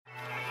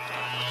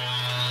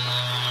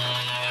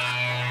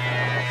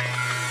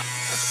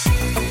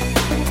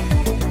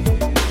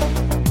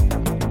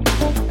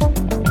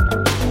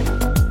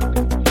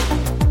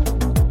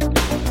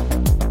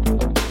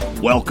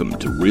Welcome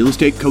to Real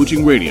Estate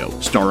Coaching Radio,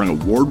 starring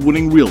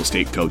award-winning real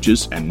estate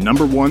coaches and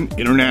 #1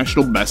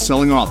 international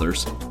best-selling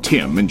authors,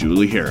 Tim and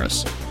Julie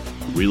Harris.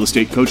 Real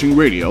Estate Coaching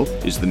Radio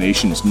is the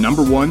nation's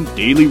 #1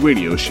 daily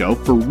radio show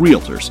for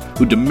realtors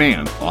who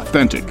demand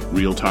authentic,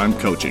 real-time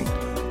coaching.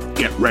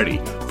 Get ready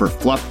for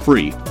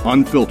fluff-free,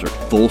 unfiltered,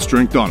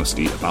 full-strength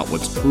honesty about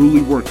what's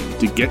truly working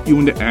to get you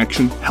into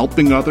action,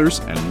 helping others,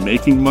 and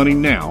making money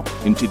now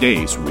in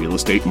today's real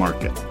estate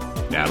market.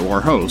 Now to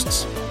our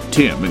hosts,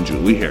 Tim and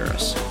Julie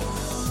Harris.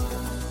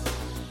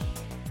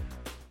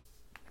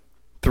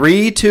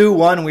 3, 2,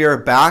 1, we are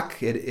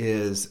back. It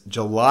is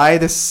July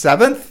the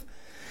 7th,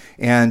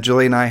 and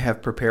Julie and I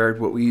have prepared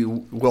what we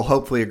will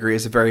hopefully agree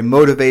is a very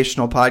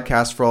motivational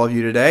podcast for all of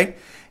you today.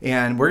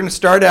 And we're going to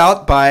start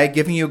out by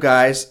giving you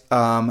guys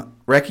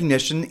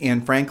recognition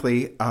and,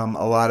 frankly, a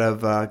lot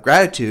of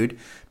gratitude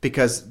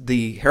because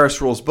the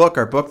Harris Rules book,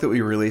 our book that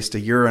we released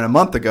a year and a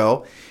month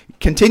ago,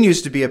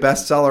 continues to be a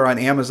bestseller on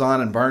Amazon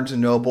and Barnes &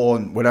 Noble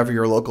and whatever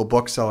your local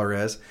bookseller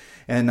is.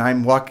 And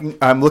I'm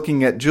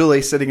looking at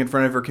Julie sitting in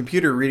front of her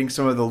computer reading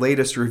some of the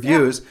latest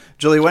reviews. Yeah.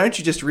 Julie, why don't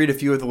you just read a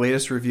few of the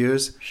latest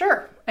reviews?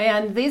 Sure.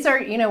 And these are,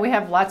 we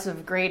have lots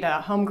of great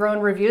homegrown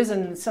reviews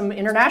and some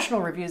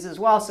international reviews as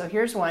well. So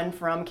here's one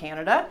from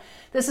Canada.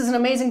 This is an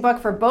amazing book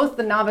for both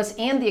the novice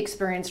and the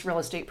experienced real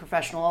estate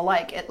professional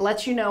alike. It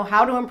lets you know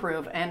how to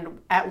improve and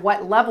at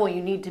what level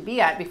you need to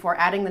be at before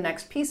adding the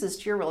next pieces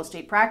to your real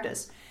estate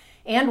practice.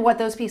 And what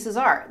those pieces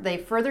are. They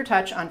further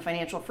touch on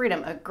financial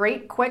freedom. A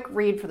great quick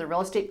read for the real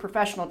estate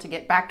professional to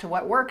get back to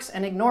what works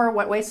and ignore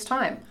what wastes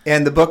time.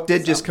 And the book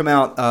did just come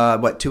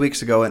out, 2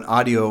 weeks ago, on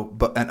Audible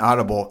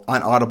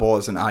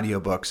as an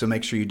audiobook. So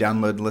make sure you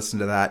download and listen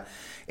to that.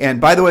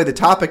 And by the way, the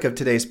topic of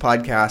today's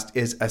podcast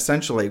is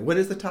essentially, what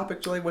is the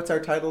topic, Julie? What's our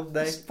title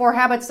today? 4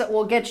 habits that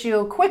will get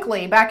you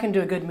quickly back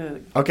into a good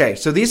mood. Okay,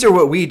 so these are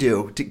what we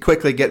do to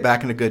quickly get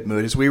back in a good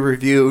mood. Is we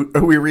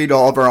read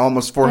all of our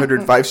almost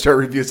 400 5-star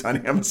reviews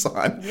on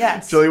Amazon.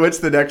 Yes. Julie, what's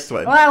the next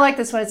one? Well, I like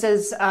this one. It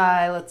says,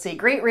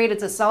 great read.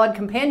 It's a solid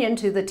companion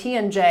to the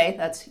T&J,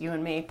 that's you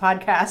and me,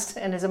 podcast,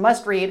 and is a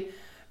must read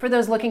for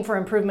those looking for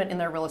improvement in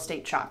their real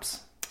estate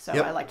chops. So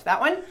yep. I liked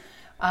that one.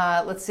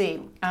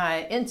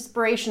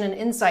 Inspiration and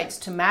insights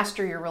to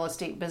master your real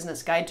estate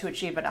business, guide to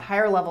achieve at a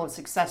higher level of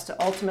success to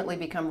ultimately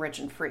become rich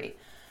and free.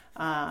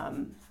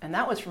 And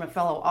that was from a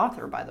fellow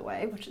author, by the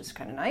way, which is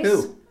kind of nice.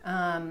 Who?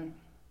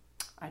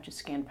 I just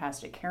scanned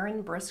past it.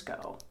 Karen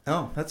Briscoe.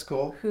 Oh, that's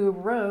cool. Who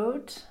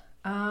wrote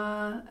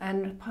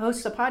and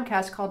hosts a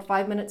podcast called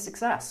 5 Minute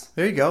Success.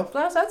 There you go.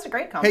 So that's a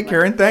great compliment. Hey,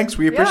 Karen, thanks.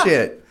 We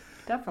appreciate it.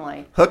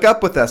 Definitely. Hook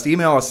up with us.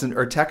 Email us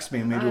or text me,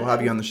 and maybe we'll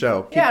have you on the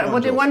show.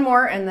 We'll do one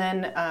more, and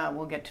then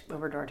we'll get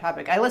over to our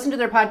topic. I listen to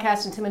their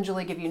podcast, and Tim and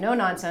Julie give you no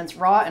nonsense,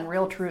 raw and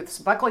real truths.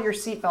 Buckle your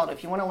seatbelt.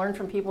 If you want to learn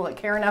from people that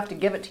care enough to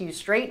give it to you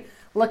straight,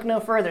 look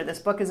no further. This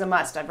book is a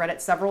must. I've read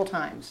it several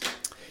times.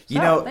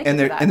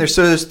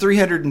 There's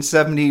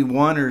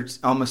 371 or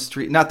almost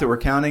not that we're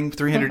counting,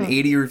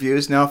 380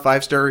 reviews now,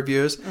 5-star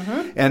reviews.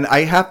 Mm-hmm. And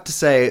I have to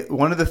say,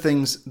 one of the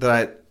things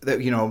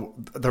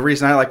the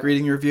reason I like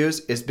reading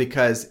reviews is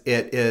because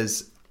it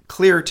is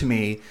clear to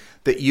me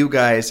that you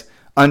guys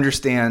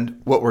understand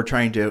what we're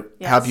trying to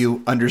have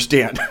you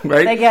understand,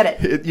 right? They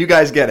get it. You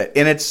guys get it.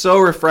 And it's so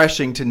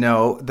refreshing to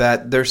know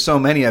that there's so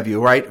many of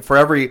you, right? For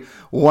every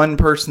one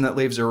person that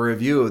leaves a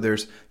review,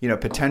 there's,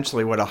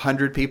 potentially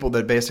 100 people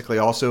that basically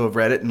also have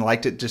read it and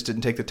liked it, just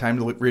didn't take the time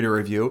to read a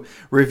review.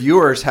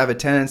 Reviewers have a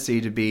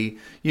tendency to be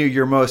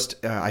your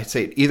most, I'd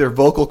say, either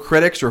vocal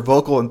critics or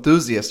vocal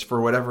enthusiasts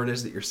for whatever it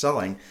is that you're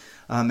selling.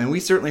 And we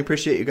certainly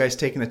appreciate you guys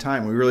taking the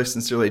time. We really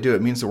sincerely do.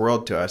 It means the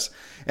world to us.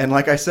 And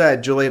like I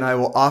said, Julie and I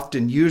will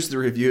often use the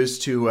reviews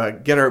to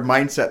get our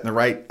mindset in the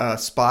right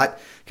spot.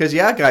 Because,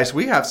 guys,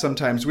 we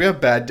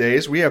have bad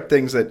days. We have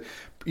things that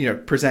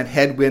present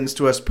headwinds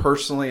to us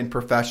personally and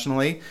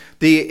professionally.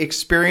 The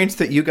experience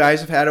that you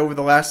guys have had over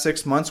the last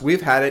 6 months,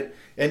 we've had it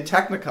in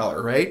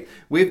Technicolor, right?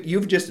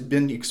 You've just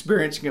been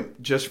experiencing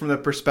it just from the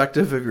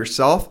perspective of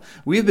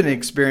yourself. We've been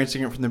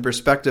experiencing it from the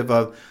perspective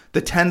of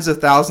the tens of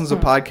thousands of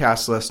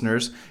podcast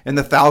listeners and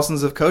the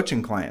thousands of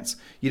coaching clients.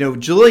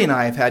 Julie and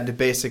I have had to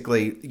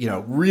basically,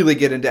 really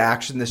get into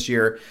action this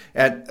year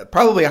at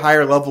probably a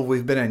higher level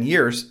we've been in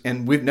years,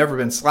 and we've never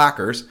been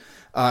slackers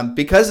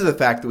because of the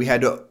fact that we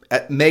had to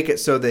make it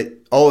so that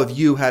all of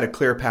you had a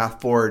clear path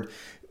forward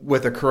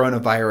with the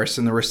coronavirus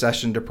and the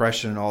recession,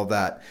 depression, and all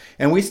that.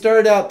 And we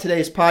started out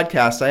today's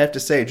podcast, I have to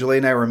say, Julie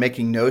and I were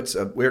making notes.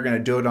 We were going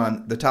to do it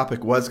on, the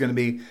topic was going to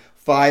be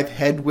 5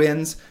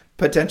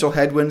 potential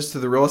headwinds to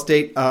the real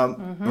estate or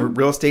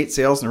real estate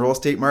sales and the real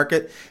estate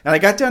market. And I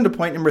got down to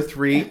point number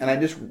 3, and I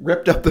just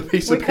ripped up the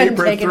piece of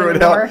paper and threw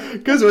it out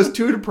because it was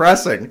too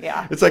depressing.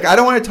 Yeah. It's like, I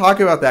don't want to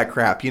talk about that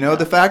crap.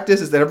 The fact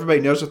is that everybody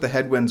knows what the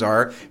headwinds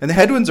are, and the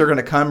headwinds are going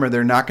to come or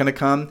they're not going to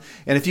come.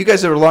 And if you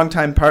guys are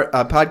longtime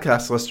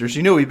podcast listeners,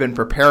 we've been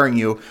preparing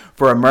you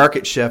for a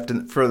market shift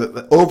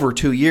for over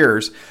 2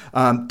 years.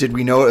 Did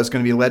we know it was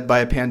going to be led by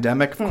a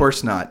pandemic? Of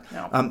course not.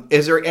 No.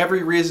 Is there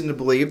every reason to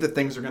believe that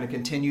things are going to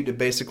continue to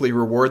basically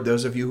actually reward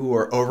those of you who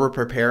are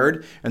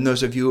over-prepared and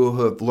those of you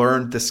who have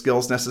learned the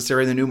skills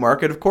necessary in the new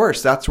market. Of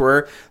course, that's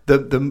where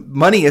the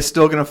money is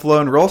still going to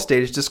flow in real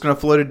estate. It's just going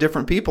to flow to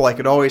different people like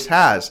it always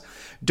has.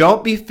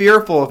 Don't be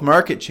fearful of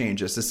market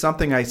changes. It's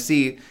something I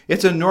see.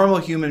 It's a normal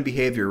human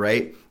behavior,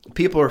 right?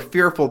 People are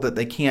fearful that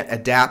they can't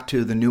adapt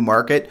to the new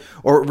market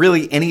or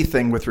really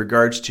anything with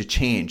regards to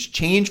change.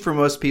 Change for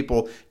most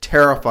people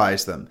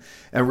terrifies them.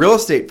 And real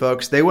estate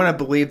folks, they want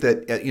to believe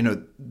that,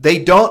 they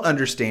don't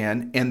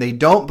understand and they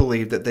don't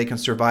believe that they can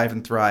survive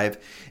and thrive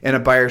in a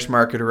buyer's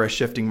market or a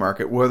shifting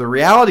market. Well, the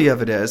reality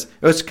of it is,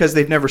 it's because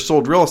they've never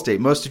sold real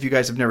estate. Most of you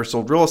guys have never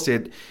sold real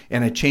estate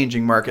in a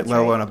changing market, let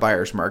alone a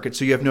buyer's market.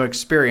 So you have no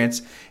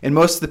experience. And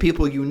most of the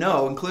people you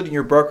know, including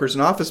your brokers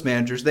and office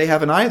managers, they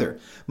haven't either.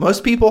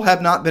 Most people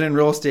have not been in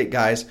real estate,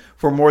 guys,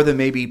 for more than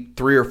maybe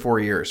 3 or 4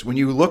 years. When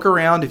you look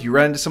around, if you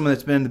run into someone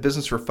that's been in the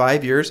business for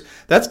 5 years,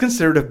 that's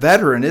considered a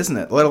veteran, isn't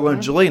it? Let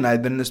alone Julie and I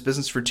have been in this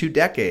business for 2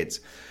 decades.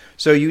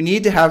 So you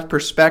need to have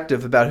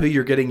perspective about who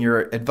you're getting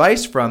your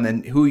advice from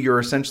and who you're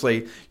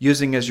essentially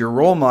using as your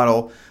role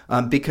model,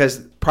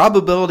 because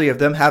probability of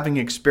them having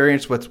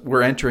experienced what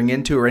we're entering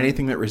into or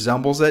anything that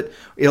resembles it,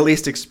 at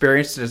least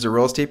experienced it as a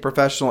real estate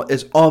professional,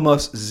 is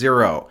almost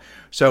zero.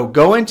 So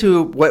go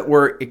into what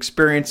we're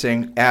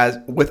experiencing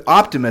with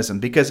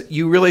optimism, because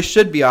you really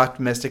should be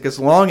optimistic as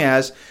long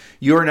as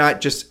you're not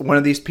just one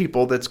of these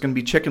people that's going to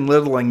be chicken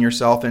littling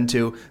yourself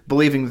into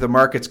believing the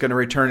market's going to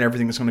return and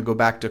everything's going to go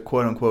back to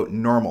quote unquote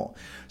normal.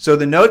 So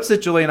the notes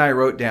that Julie and I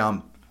wrote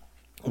down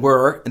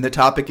were, and the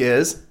topic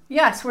is?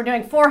 Yes, we're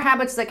doing 4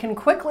 habits that can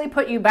quickly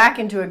put you back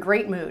into a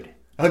great mood.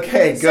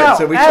 Okay, good.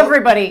 So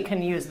everybody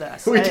can use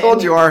this. We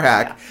told you our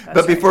hack. Yeah,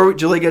 but before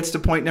Julie gets to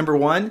point number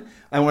 1,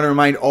 I want to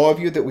remind all of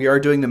you that we are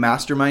doing the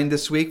mastermind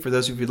this week. For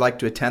those of you who'd like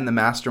to attend the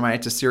mastermind,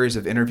 it's a series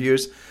of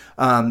interviews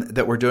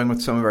that we're doing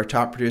with some of our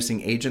top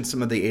producing agents,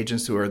 some of the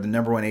agents who are the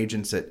number 1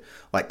 agents at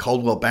like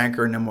Coldwell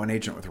Banker, number 1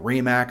 agent with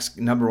Remax,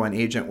 number 1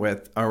 agent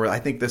with, or I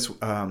think this,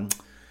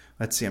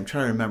 let's see, I'm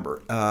trying to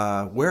remember.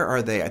 Where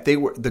are they? They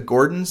were the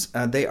Gordons.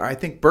 They are, I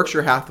think,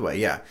 Berkshire Hathaway.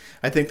 Yeah,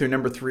 I think they're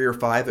number 3 or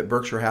 5 at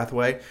Berkshire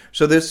Hathaway.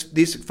 So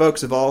these folks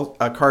have all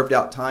carved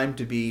out time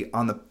to be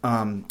on the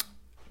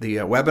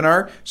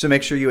webinar. So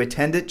make sure you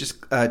attend it.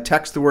 Just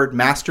text the word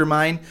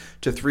mastermind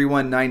to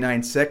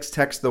 31996.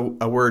 Text the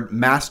word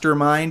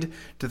mastermind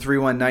to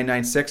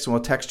 31996, and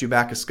we'll text you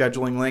back a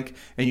scheduling link,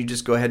 and you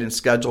just go ahead and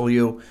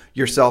schedule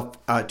yourself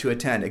to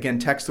attend. Again,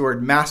 text the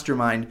word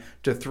mastermind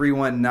to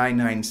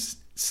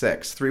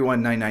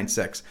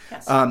 31996.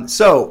 Yes.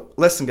 So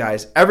listen,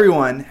 guys,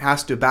 everyone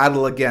has to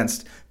battle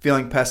against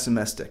feeling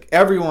pessimistic.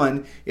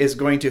 Everyone is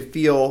going to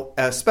feel,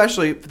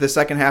 especially for the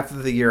second half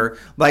of the year,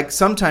 like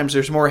sometimes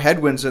there's more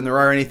headwinds than there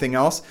are anything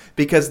else,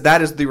 because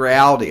that is the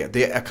reality.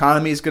 The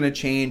economy is going to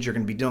change. You're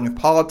going to be dealing with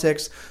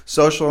politics,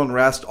 social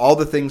unrest, all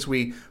the things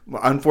we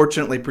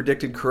unfortunately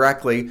predicted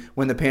correctly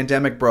when the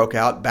pandemic broke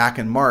out back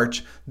in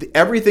March.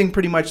 Everything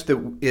pretty much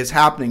that is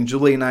happening,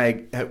 Julie and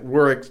I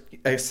were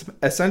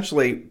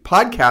essentially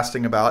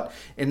podcasting about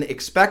and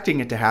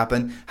expecting it to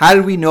happen. How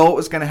did we know it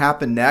was going to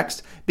happen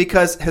next?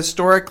 Because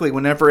historically,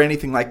 whenever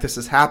anything like this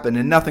has happened,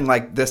 and nothing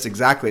like this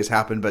exactly has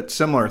happened, but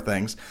similar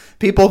things,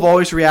 people have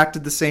always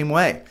reacted the same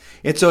way.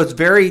 And so it's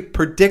very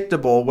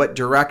predictable what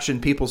direction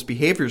people's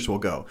behaviors will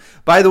go.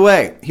 By the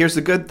way, here's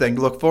the good thing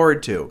to look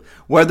forward to.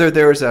 Whether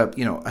there's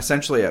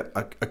essentially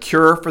a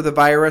cure for the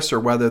virus, or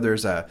whether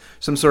there's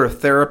some sort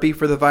of therapy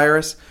for the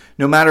virus,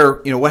 no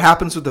matter what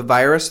happens with the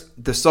virus,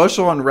 the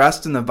social unrest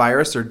and the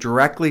virus are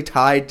directly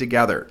tied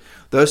together.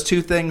 Those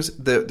two things,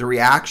 the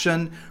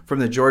reaction from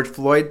the George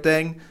Floyd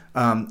thing,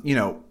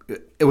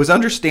 it was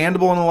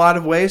understandable in a lot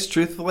of ways,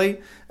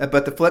 truthfully.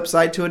 But the flip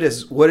side to it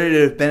is, would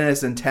it have been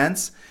as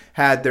intense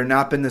had there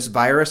not been this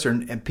virus,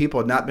 and people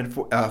had not been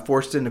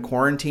forced into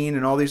quarantine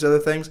and all these other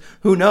things?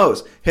 Who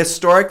knows?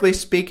 Historically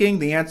speaking,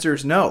 the answer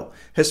is no.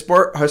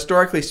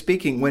 Historically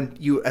speaking, when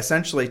you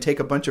essentially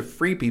take a bunch of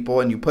free people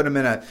and you put them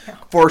in a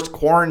forced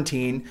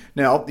quarantine,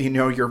 now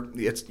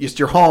it's just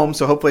your home,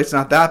 so hopefully it's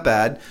not that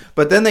bad.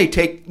 But then they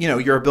take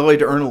your ability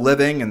to earn a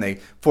living, and they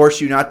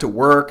force you not to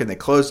work, and they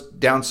close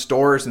down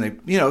stores, and they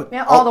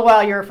all the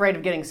while you're afraid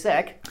of getting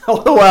sick.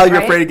 All the while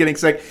you're afraid of getting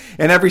sick,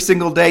 and every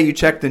single day you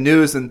check the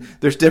news, and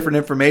there's different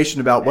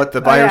information about what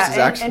the virus is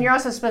actually. And you're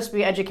also supposed to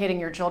be educating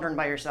your children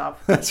by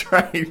yourself. That's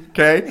right.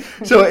 Okay.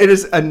 So it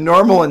is a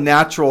normal and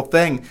natural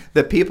thing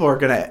that people are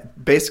going to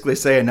basically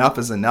say enough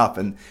is enough,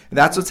 and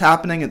that's what's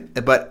happening.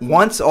 But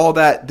once all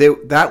that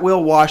that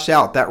will wash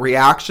out, that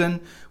reaction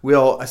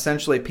will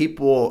essentially,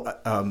 people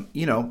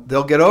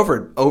they'll get over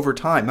it over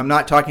time. I'm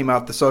not talking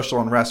about the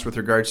social unrest with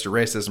regards to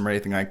racism or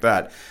anything like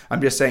that. I'm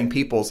just saying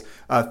people's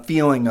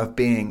feeling of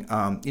being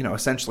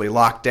essentially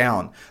locked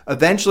down.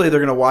 Eventually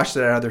they're going to wash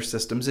that out of their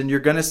systems, and you're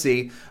going to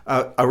see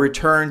a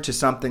return to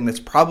something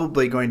that's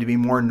probably going to be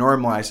more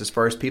normalized as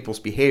far as people's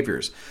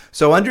behaviors.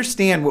 So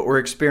understand what we're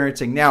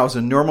experiencing now is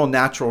a normal,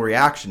 natural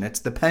reaction. It's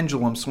the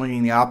pendulum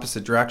swinging the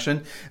opposite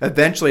direction.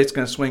 Eventually it's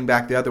going to swing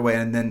back the other way,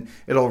 and then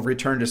it'll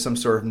return to some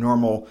sort of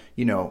normal,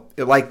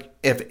 like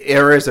if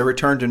there is a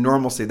return to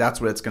normalcy,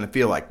 that's what it's going to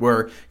feel like,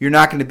 where you're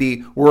not going to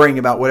be worrying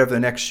about whatever the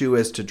next shoe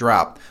is to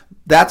drop.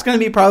 That's going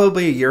to be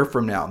probably a year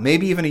from now,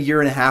 maybe even a year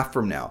and a half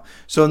from now.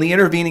 So in the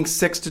intervening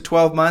 6 to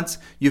 12 months,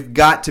 you've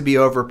got to be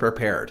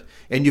over-prepared.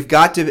 And you've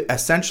got to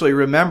essentially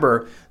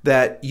remember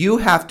that you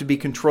have to be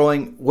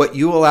controlling what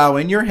you allow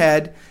in your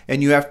head,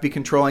 and you have to be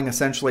controlling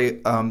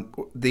essentially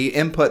the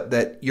input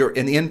that you're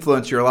and the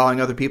influence you're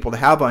allowing other people to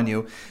have on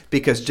you.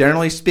 Because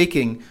generally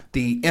speaking,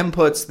 the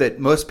inputs that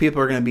most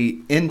people are going to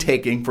be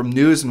intaking from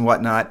news and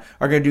whatnot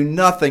are going to do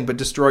nothing but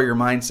destroy your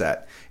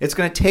mindset. It's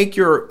going to take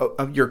your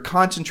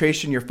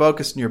concentration, your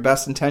focus, and your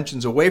best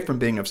intentions away from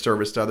being of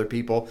service to other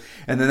people,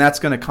 and then that's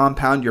going to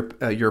compound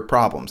your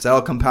problems.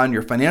 That'll compound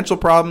your financial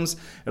problems.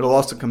 It'll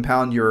also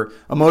compound your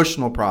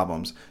emotional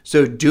problems.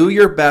 So do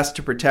your best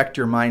to protect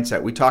your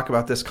mindset. We talk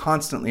about this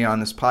constantly on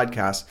this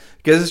podcast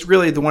because it's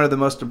really one of the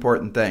most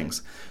important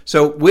things.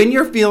 So when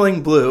you're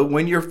feeling blue,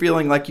 when you're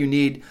feeling like you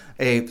need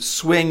a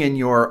swing in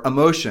your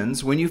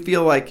emotions, when you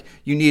feel like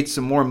you need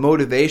some more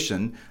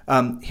motivation,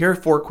 here are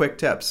 4 quick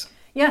tips.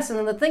 Yes, and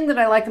then the thing that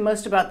I like the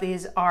most about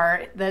these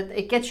are that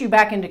it gets you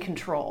back into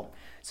control.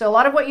 So a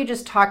lot of what you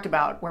just talked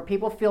about, where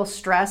people feel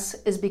stress,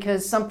 is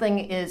because something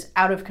is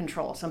out of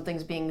control.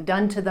 Something's being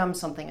done to them,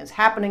 something is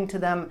happening to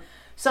them,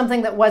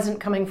 something that wasn't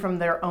coming from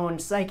their own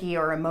psyche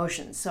or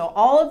emotions. So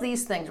all of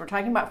these things, we're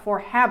talking about 4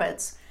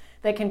 habits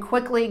that can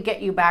quickly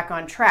get you back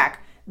on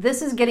track.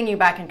 This is getting you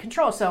back in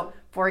control. So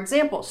for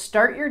example,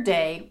 start your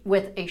day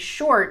with a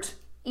short,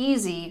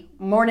 easy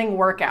morning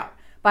workout.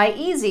 By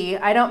easy,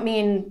 I don't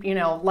mean,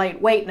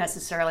 lightweight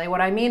necessarily.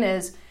 What I mean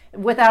is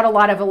without a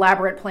lot of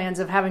elaborate plans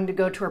of having to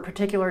go to a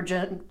particular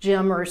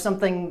gym or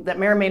something that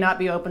may or may not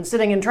be open,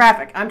 sitting in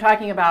traffic. I'm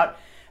talking about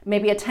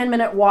maybe a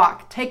 10-minute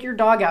walk. Take your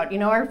dog out.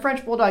 Our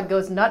French Bulldog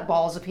goes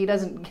nutballs if he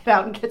doesn't get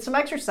out and get some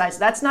exercise.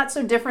 That's not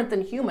so different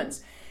than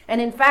humans. And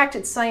in fact,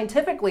 it's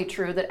scientifically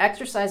true that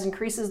exercise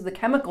increases the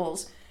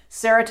chemicals,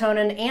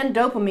 serotonin and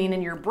dopamine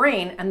in your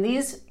brain, and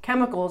these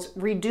chemicals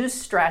reduce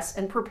stress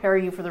and prepare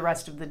you for the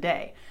rest of the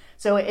day.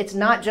 So it's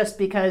not just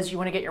because you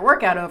want to get your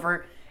workout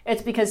over,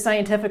 it's because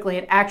scientifically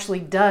it actually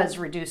does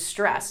reduce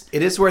stress.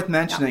 It is worth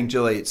mentioning,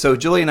 Julie. So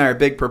Julie and I are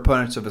big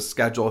proponents of a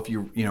schedule. If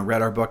you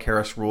read our book,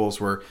 Harris Rules,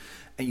 where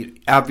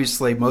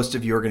obviously most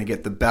of you are going to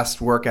get the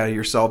best work out of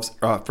yourselves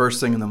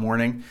first thing in the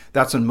morning.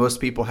 That's when most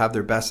people have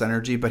their best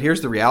energy. But here's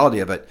the reality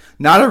of it.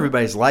 Not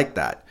everybody's like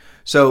that.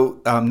 So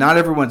not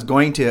everyone's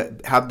going to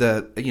have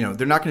they're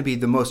not going to be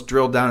the most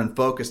drilled down and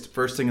focused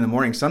first thing in the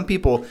morning. Some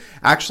people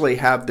actually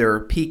have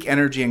their peak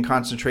energy and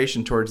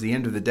concentration towards the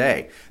end of the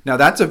day. Now,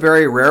 that's a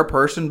very rare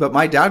person, but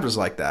my dad was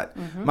like that.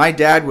 Mm-hmm. My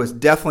dad was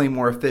definitely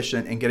more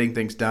efficient in getting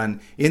things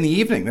done in the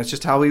evening. That's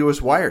just how he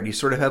was wired. He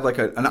sort of had like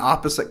an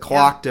opposite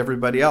clock to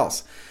everybody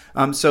else.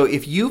 So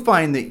if you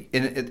find that,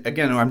 and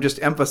again, I'm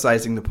just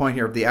emphasizing the point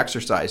here of the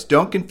exercise.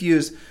 Don't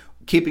confuse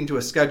keeping to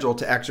a schedule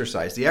to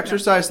exercise. The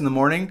exercise in the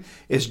morning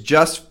is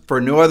just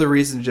for no other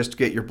reason, just to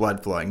get your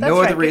blood flowing. That's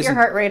no right. other reason. Get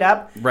your heart rate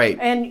up. Right.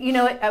 And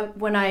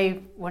when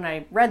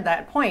I read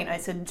that point, I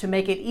said to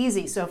make it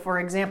easy. So for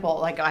example,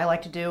 like I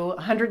like to do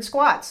 100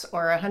 squats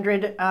or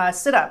 100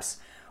 sit-ups,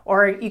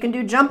 or you can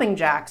do jumping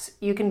jacks.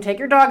 You can take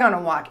your dog on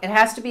a walk. It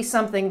has to be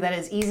something that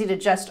is easy to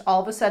just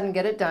all of a sudden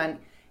get it done,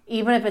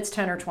 even if it's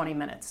 10 or 20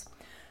 minutes.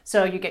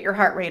 So you get your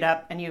heart rate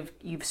up and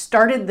you've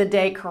started the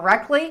day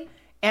correctly,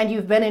 and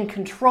you've been in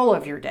control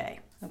of your day,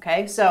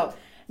 okay? So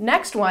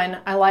next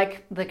one, I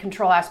like the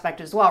control aspect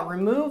as well.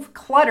 Remove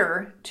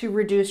clutter to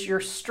reduce your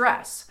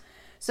stress.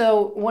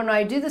 So when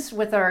I do this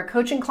with our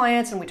coaching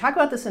clients, and we talk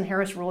about this in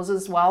Harris Rules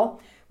as well,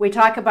 we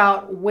talk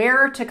about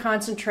where to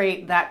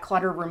concentrate that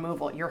clutter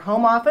removal. Your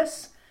home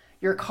office,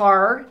 your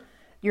car,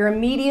 your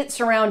immediate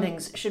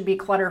surroundings should be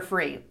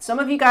clutter-free. Some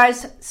of you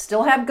guys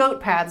still have goat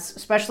paths,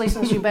 especially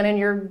since you've been in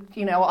your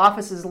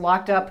offices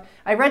locked up.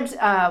 I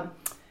read...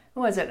 Who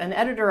was it? An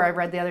editor I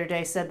read the other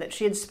day said that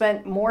she had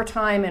spent more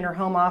time in her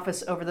home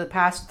office over the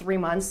past 3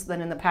 months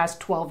than in the past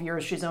 12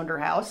 years she's owned her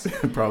house.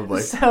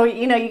 Probably. So,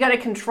 you got to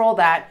control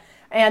that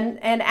and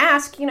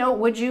ask,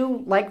 would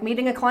you like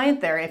meeting a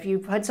client there? If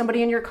you had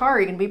somebody in your car,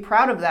 you can be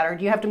proud of that. Or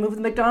do you have to move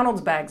the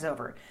McDonald's bags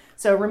over?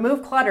 So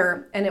remove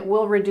clutter and it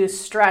will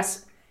reduce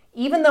stress.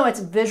 Even though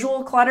it's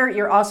visual clutter,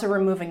 you're also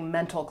removing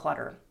mental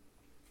clutter.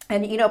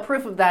 And,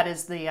 proof of that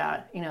is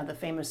the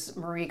famous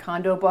Marie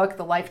Kondo book,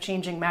 The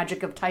Life-Changing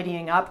Magic of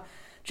Tidying Up,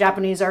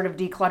 Japanese Art of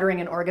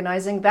Decluttering and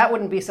Organizing. That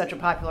wouldn't be such a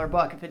popular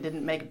book if it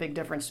didn't make a big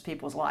difference to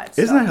people's lives.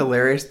 Isn't that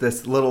hilarious?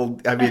 It's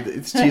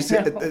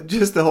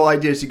just the whole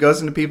idea. She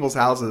goes into people's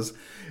houses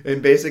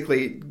and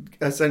basically,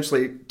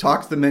 essentially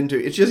talks them into,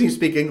 she doesn't even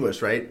speak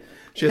English, right?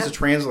 She has a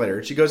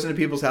translator. She goes into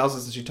people's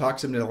houses and she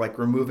talks them into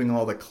removing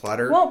all the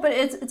clutter. Well, but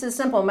it's a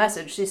simple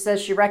message. She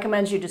says she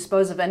recommends you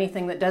dispose of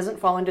anything that doesn't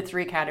fall into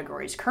 3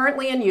 categories: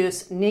 currently in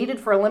use, needed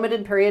for a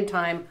limited period of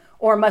time,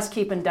 or must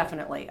keep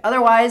indefinitely.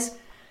 Otherwise,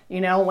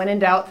 when in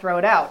doubt, throw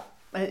it out.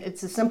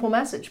 It's a simple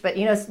message. But,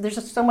 there's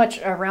just so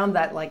much around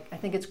that. I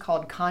think it's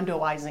called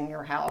condoizing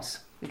your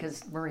house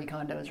because Marie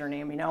Kondo is her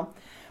name,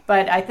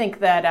 But I think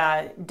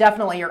that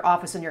definitely your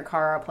office and your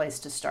car are a place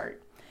to start.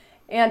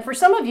 And for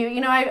some of you,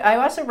 I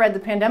also read the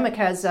pandemic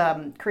has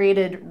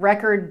created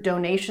record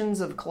donations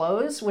of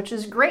clothes, which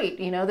is great.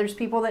 There's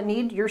people that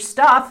need your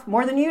stuff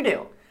more than you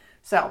do.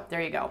 So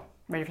there you go.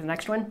 Ready for the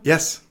next one?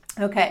 Yes.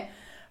 Okay.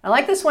 I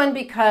like this one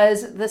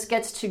because this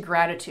gets to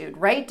gratitude.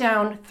 Write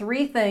down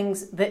 3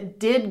 things that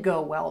did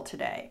go well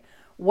today.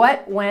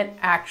 What went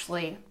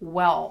actually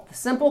well? The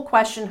simple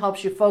question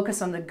helps you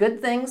focus on the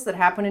good things that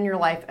happen in your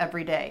life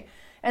every day.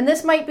 And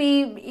this might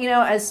be,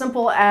 as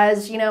simple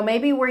as,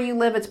 maybe where you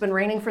live, it's been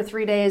raining for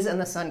 3 days and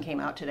the sun came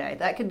out today.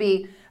 That could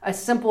be a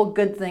simple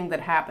good thing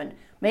that happened.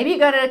 Maybe you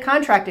got a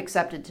contract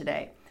accepted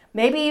today.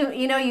 Maybe,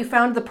 you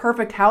found the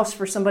perfect house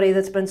for somebody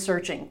that's been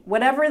searching.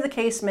 Whatever the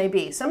case may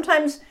be.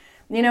 Sometimes,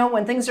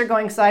 when things are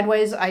going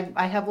sideways,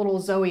 I have little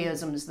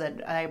Zoe-isms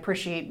that I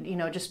appreciate,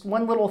 just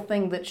one little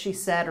thing that she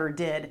said or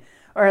did,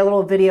 or a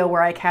little video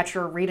where I catch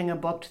her reading a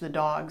book to the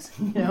dogs,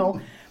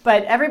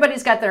 But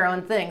everybody's got their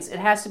own things. It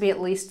has to be at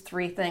least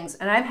 3 things.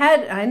 And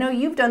I know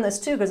you've done this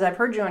too, because I've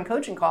heard you on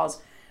coaching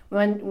calls.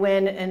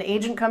 When an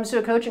agent comes to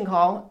a coaching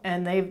call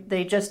and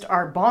they just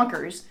are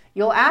bonkers,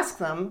 you'll ask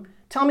them,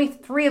 tell me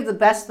 3 of the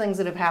best things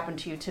that have happened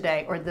to you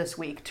today or this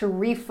week to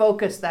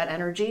refocus that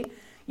energy.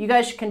 You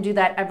guys can do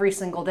that every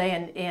single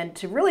day. And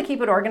to really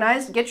keep it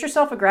organized, get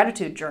yourself a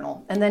gratitude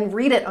journal and then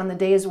read it on the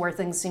days where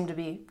things seem to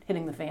be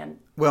hitting the fan.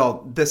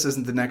 Well, this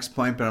isn't the next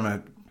point, but I'm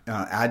going to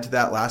add to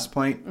that last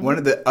point. One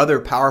of the other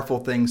powerful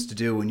things to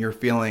do when you're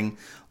feeling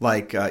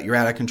like you're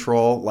out of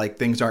control, like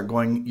things aren't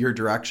going your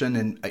direction,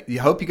 and I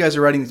hope you guys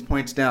are writing these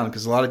points down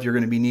because a lot of you are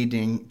going to be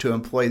needing to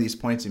employ these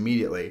points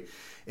immediately,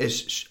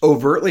 is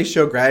overtly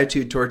show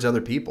gratitude towards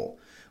other people.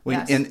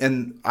 Yes.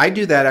 And I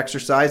do that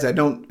exercise. I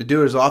don't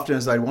do it as often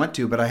as I want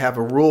to, but I have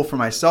a rule for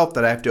myself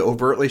that I have to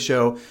overtly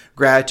show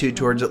gratitude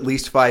towards at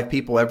least 5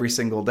 people every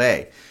single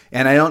day.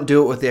 And I don't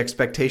do it with the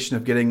expectation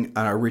of getting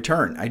a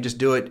return. I just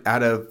do it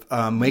out of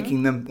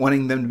wanting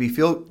them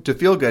to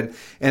feel good,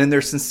 and in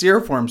their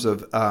sincere forms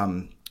of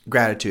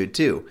gratitude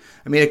too.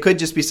 I mean, it could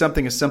just be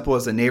something as simple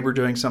as a neighbor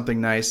doing something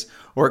nice,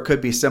 or it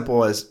could be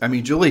simple as,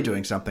 Julie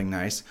doing something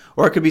nice,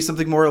 or it could be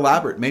something more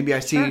elaborate. Maybe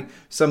I see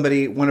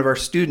somebody, one of our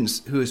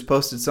students, who has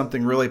posted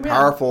something really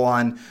powerful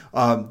on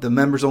the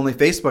members only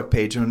Facebook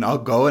page, and I'll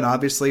go and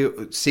obviously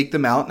seek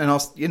them out, and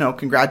I'll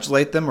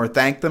congratulate them or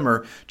thank them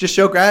or just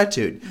show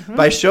gratitude.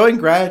 By showing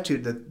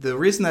gratitude, the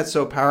reason that's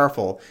so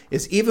powerful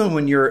is even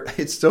when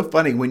it's so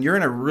funny, when you're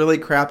in a really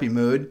crappy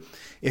mood,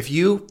 if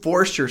you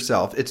force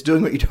yourself, it's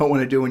doing what you don't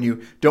want to do when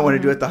you don't want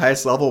to do it at the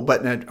highest level,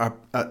 but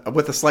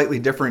with a slightly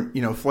different,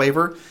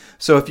 flavor.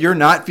 So if you're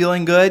not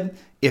feeling good,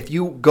 if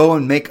you go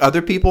and make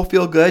other people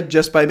feel good,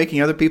 just by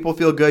making other people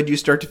feel good, you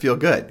start to feel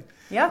good.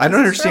 Yeah, I don't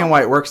understand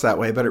why it works that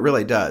way, but it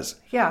really does.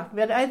 Yeah,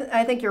 but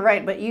I think you're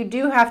right. But you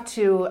do have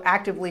to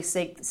actively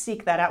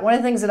seek that out. One of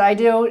the things that I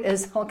do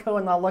is I'll go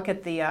and I'll look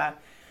at the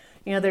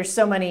there's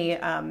so many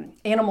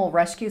animal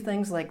rescue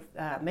things like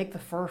make the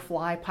fur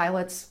fly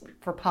pilots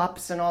for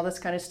pups and all this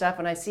kind of stuff.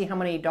 And I see how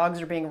many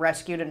dogs are being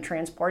rescued and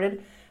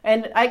transported.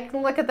 And I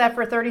can look at that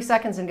for 30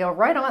 seconds and go,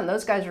 right on,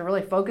 those guys are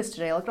really focused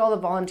today. Look at all the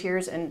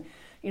volunteers and,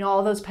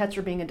 all those pets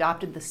are being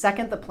adopted the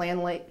second the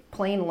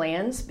plane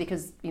lands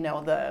because,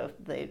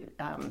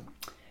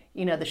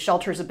 the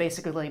shelters have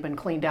basically been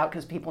cleaned out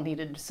because people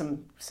needed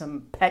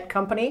some pet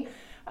company.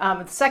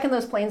 The second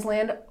those planes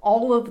land,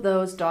 all of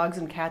those dogs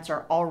and cats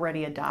are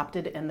already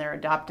adopted and their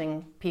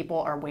adopting people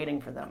are waiting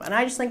for them. And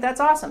I just think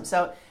that's awesome.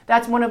 So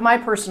that's one of my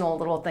personal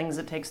little things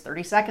that takes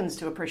 30 seconds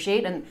to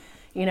appreciate. And,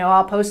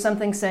 I'll post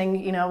something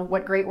saying,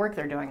 what great work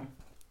they're doing.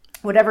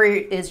 Whatever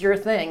is your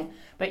thing,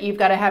 but you've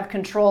got to have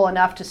control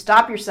enough to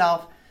stop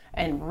yourself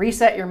and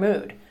reset your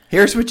mood.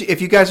 Here's what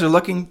if you guys are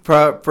looking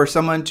for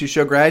someone to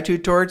show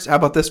gratitude towards, how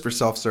about this for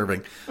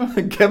self-serving?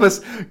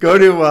 Go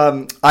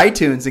to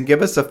iTunes and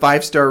give us a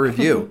 5-star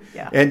review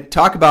and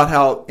talk about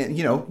how,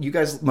 you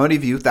guys, many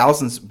of you,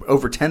 thousands,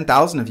 over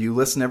 10,000 of you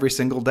listen every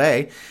single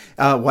day.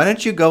 Why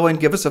don't you go and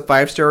give us a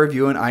 5-star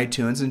review in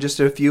iTunes and just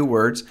a few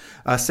words,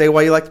 say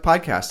why you like the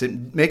podcast.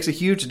 It makes a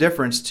huge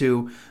difference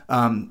to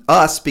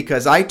us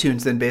because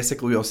iTunes then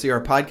basically will see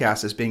our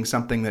podcast as being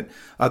something that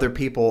other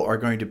people are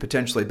going to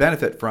potentially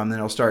benefit from. Then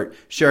they'll start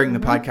sharing the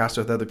podcast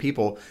with other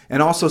people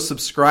and also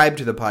subscribe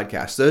to the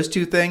podcast. Those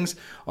 2 things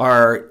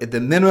are the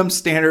minimum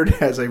standard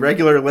as a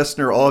regular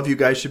listener all of you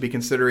guys should be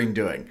considering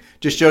doing.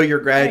 Just show your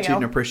gratitude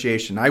and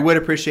appreciation. I would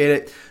appreciate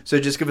it. So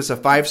just give us a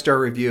 5-star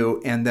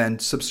review and then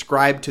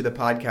subscribe to the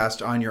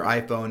podcast on your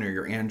iPhone or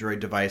your Android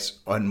device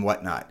and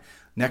whatnot.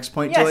 Next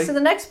point, Julie? So the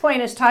next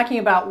point is talking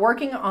about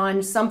working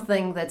on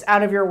something that's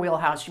out of your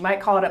wheelhouse. You might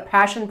call it a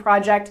passion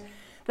project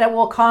that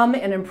will come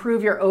and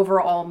improve your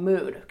overall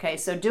mood. Okay,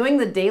 so doing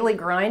the daily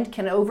grind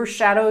can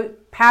overshadow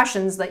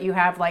passions that you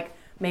have, like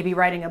maybe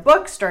writing a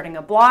book, starting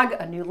a blog,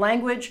 a new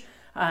language,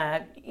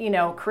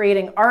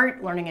 creating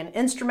art, learning an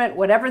instrument,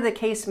 whatever the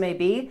case may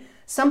be.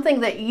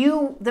 Something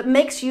that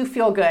makes you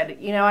feel good.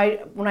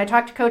 When I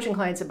talk to coaching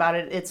clients about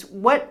it, it's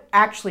what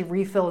actually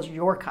refills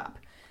your cup.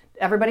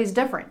 Everybody's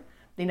different.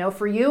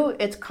 For you,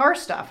 it's car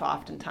stuff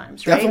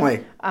oftentimes, right?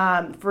 Definitely.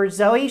 For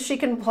Zoe, she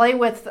can play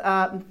with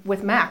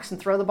Max and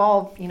throw the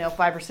ball,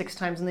 5 or 6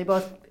 times, and they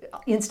both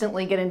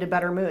instantly get into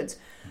better moods.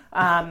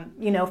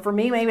 For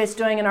me, maybe it's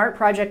doing an art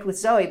project with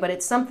Zoe, but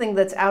it's something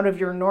that's out of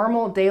your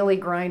normal daily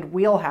grind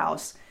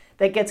wheelhouse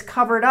that gets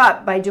covered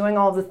up by doing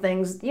all the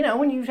things,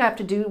 when you have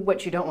to do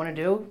what you don't want to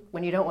do.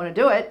 When you don't want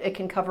to do it, it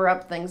can cover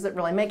up things that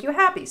really make you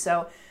happy.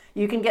 So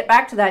you can get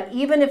back to that,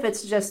 even if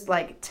it's just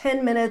like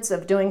 10 minutes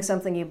of doing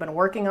something you've been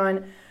working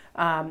on.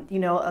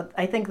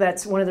 I think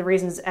that's one of the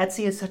reasons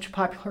Etsy is such a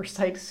popular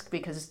site,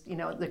 because,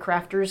 the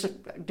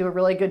crafters do a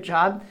really good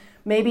job.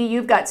 Maybe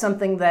you've got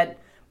something that,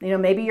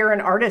 maybe you're an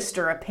artist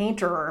or a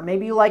painter, or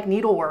maybe you like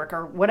needlework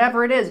or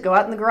whatever it is. Go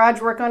out in the garage,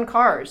 work on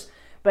cars,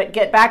 but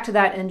get back to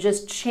that and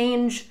just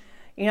change.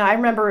 I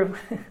remember,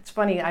 it's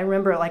funny, I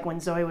remember like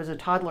when Zoe was a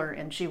toddler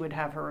and she would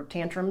have her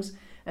tantrums,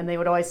 and they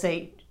would always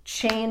say,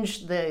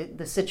 change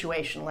the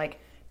situation, like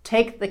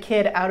take the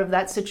kid out of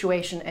that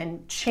situation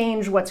and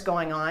change what's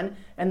going on,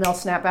 and they'll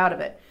snap out of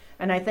it.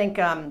 And I think,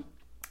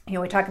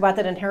 we talk about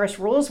that in Harris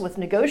Rules with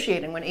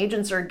negotiating. When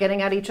agents are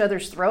getting at each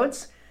other's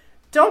throats,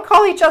 don't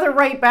call each other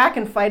right back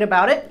and fight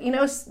about it.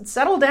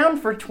 Settle down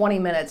for 20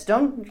 minutes.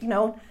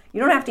 You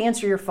don't have to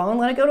answer your phone.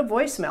 Let it go to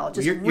voicemail.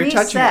 Just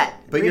reset.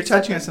 You're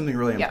touching on something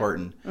really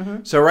important.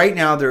 Mm-hmm. So right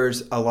now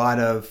there's a lot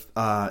of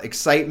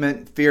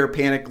excitement, fear,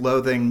 panic,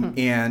 loathing,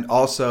 and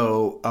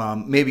also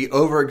maybe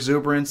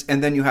overexuberance.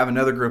 And then you have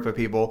another group of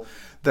people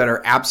that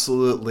are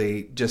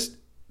absolutely just,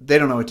 they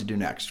don't know what to do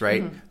next,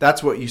 right? Mm-hmm.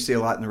 That's what you see a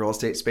lot in the real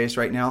estate space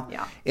right now.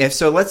 Yeah.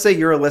 So let's say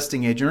you're a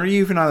listing agent, or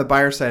you're even on the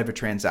buyer side of a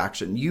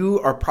transaction. You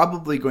are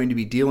probably going to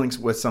be dealing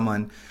with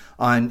someone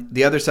on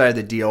the other side of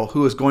the deal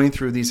who is going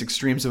through these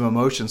extremes of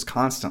emotions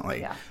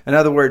constantly. Yeah. In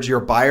other words, your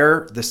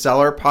buyer, the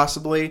seller,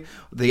 possibly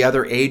the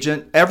other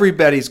agent,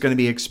 everybody's going to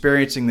be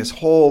experiencing this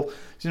whole,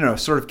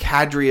 sort of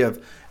cadre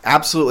of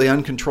absolutely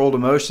uncontrolled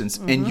emotions.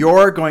 Mm-hmm. And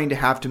you're going to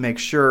have to make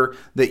sure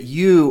that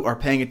you are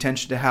paying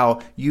attention to how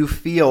you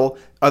feel.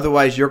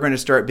 Otherwise, you're going to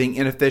start being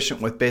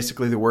inefficient with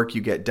basically the work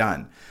you get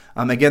done.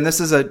 Again, this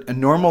is a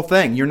normal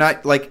thing. You're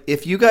not like,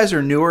 if you guys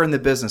are newer in the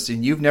business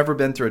and you've never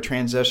been through a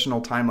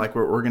transitional time like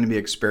what we're going to be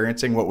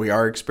experiencing, what we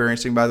are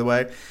experiencing, by the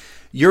way,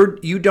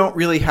 you don't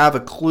really have a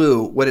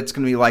clue what it's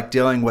going to be like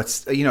dealing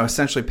with,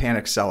 essentially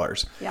panicked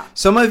sellers. Yeah.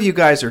 Some of you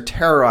guys are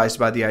terrorized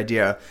by the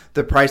idea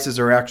that prices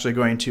are actually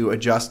going to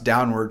adjust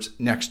downwards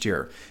next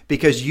year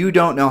because you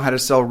don't know how to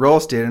sell real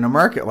estate in a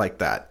market like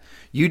that.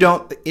 You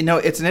don't,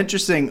 it's an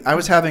interesting, I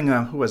was having,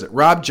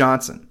 Rob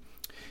Johnson.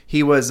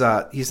 He's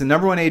the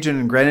number one agent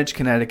in Greenwich,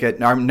 Connecticut,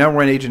 number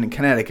one agent in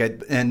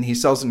Connecticut, and he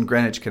sells in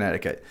Greenwich,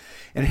 Connecticut.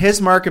 And his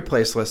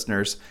marketplace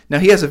listeners, now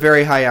he has a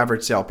very high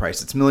average sale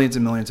price. It's millions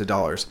and millions of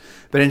dollars.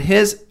 But in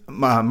his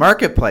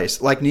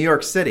marketplace, like New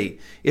York City,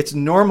 it's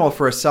normal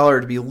for a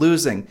seller to be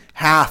losing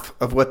half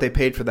of what they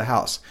paid for the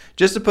house.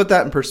 Just to put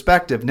that in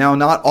perspective, now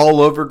not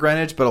all over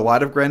Greenwich, but a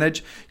lot of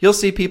Greenwich, you'll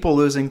see people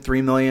losing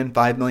 $3 million,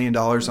 $5 million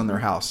on their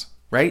house.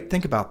 Right?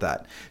 Think about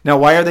that. Now,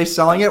 why are they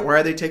selling it? Why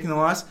are they taking the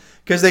loss?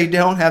 Because they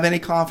don't have any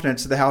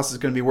confidence that the house is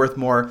going to be worth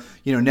more,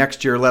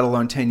 next year, let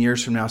alone 10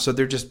 years from now. So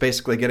they're just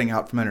basically getting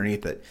out from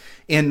underneath it.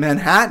 In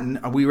Manhattan,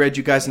 we read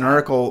you guys an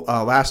article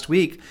last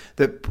week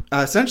that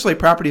essentially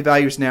property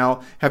values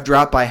now have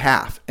dropped by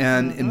half.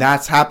 And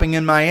that's happening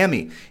in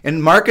Miami.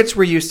 In markets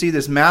where you see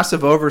this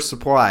massive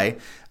oversupply,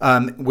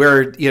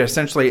 where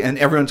essentially, and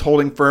everyone's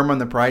holding firm on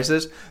the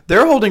prices,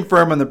 they're holding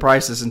firm on the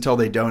prices until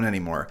they don't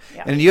anymore.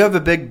 Yeah. And you have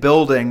a big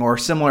building or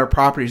similar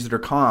properties that are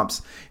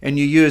comps, and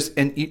you use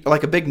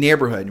like a big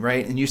neighborhood,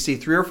 right? And you see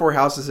 3 or 4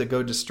 houses that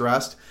go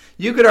distressed.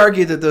 You could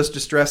argue that those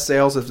distressed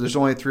sales, if there's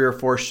only 3 or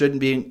 4, shouldn't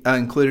be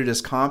included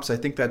as comps. I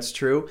think that's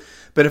true.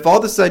 But if all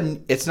of a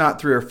sudden it's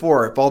not 3 or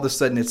 4, if all of a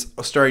sudden it's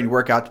starting to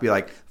work out to be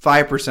like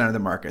 5% of the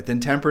market, then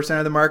 10%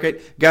 of the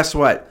market, guess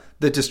what?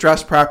 The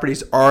distressed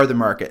properties are the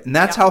market. And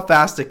that's how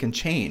fast it can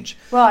change.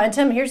 Well, and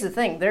Tim, here's the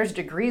thing. There's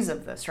degrees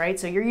of this, right?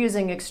 So you're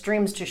using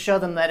extremes to show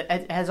them that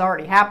it has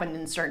already happened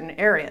in certain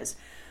areas.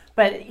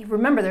 But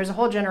remember, there's a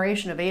whole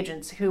generation of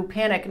agents who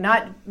panic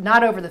not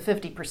over the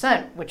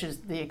 50%, which is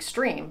the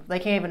extreme. They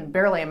can't even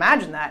barely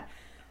imagine that.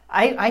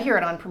 I hear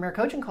it on Premier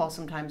Coaching calls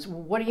sometimes. Well,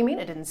 what do you mean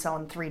it didn't sell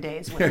in 3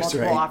 days with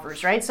multiple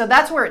offers, right? So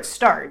that's where it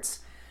starts.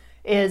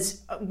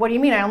 Is what do you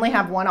mean I only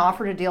have one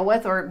offer to deal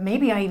with, or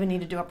maybe I even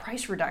need to do a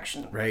price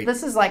reduction? Right.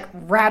 This is like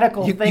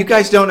radical thinking. You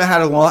guys don't know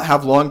how to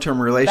have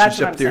long-term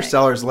relationship with your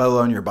sellers, let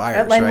alone your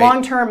buyers, like right?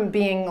 Long-term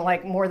being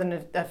like more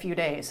than a few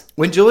days.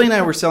 When Julie and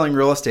I were selling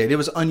real estate, it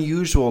was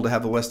unusual to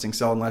have a listing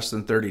sell in less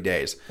than 30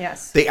 days.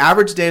 Yes. The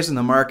average days in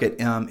the market,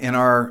 in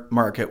our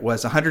market,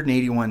 was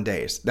 181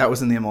 days. That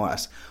was in the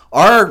MLS.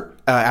 Our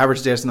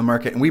average days in the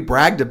market, and we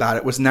bragged about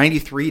it, was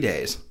 93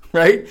 days.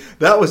 Right?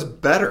 That was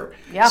better.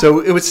 Yeah. So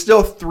it was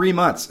still 3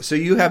 months. So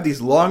you have these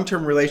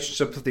long-term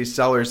relationships with these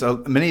sellers.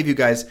 Many of you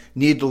guys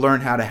need to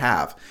learn how to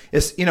have.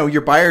 It's,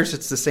 your buyers,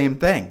 it's the same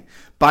thing.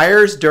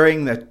 Buyers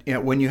during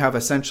when you have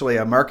essentially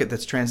a market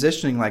that's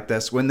transitioning like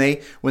this, when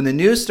the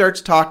news starts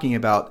talking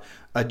about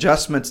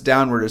adjustments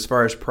downward as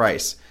far as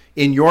price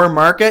in your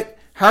market,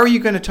 how are you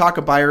going to talk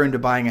a buyer into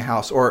buying a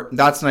house? Or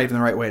that's not even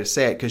the right way to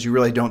say it, because you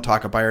really don't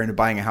talk a buyer into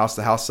buying a house.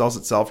 The house sells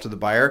itself to the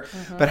buyer.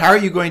 But how are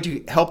you going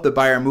to help the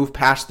buyer move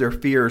past their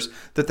fears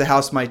that the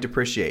house might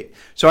depreciate?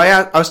 So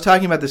I was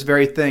talking about this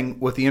very thing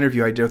with the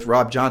interview I did with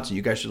Rob Johnson.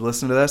 You guys should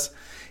listen to this.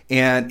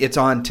 And it's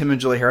on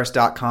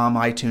timandjulieharris.com,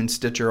 iTunes,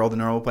 Stitcher, all the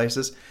normal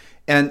places.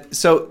 And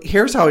so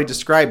here's how he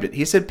described it.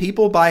 He said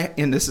people buy,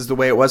 and this is the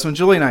way it was when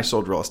Julie and I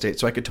sold real estate,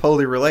 so I could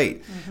totally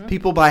relate.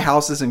 People buy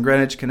houses in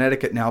Greenwich,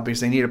 Connecticut now because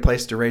they need a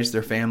place to raise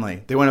their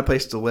family. They want a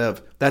place to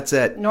live. That's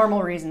it.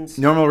 Normal reasons.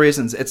 Normal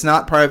reasons. It's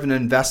not part of an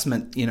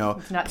investment,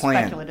 it's not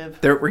plan. Speculative.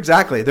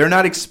 Exactly. They're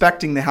not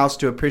expecting the house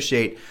to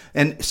appreciate.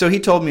 And so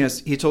he told me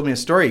a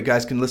story. You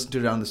guys can listen to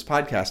it on this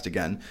podcast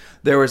again.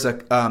 There was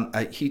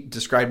he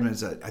described him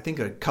as I think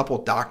a couple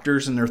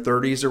doctors in their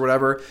 30s or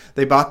whatever.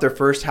 They bought their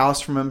first house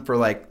from him for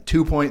like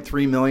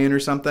 $2.3 million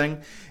or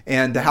something,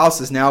 and the house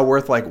is now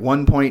worth like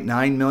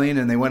 $1.9 million,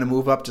 and they want to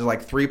move up to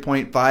like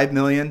 $3.5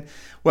 million.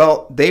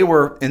 Well,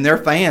 they're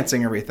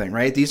financing everything,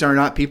 right? These are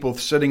not people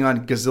sitting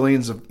on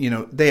gazillions of,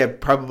 they have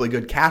probably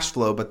good cash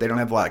flow, but they don't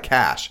have a lot of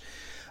cash.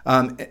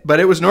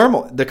 But it was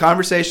normal. The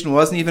conversation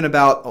wasn't even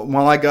about, oh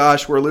my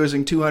gosh, we're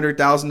losing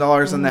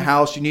 $200,000 on the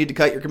house. You need to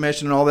cut your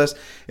commission and all this.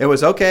 It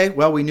was, okay,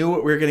 well, we knew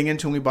what we were getting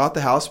into when we bought the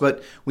house,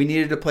 but we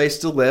needed a place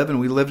to live, and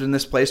we lived in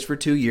this place for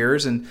 2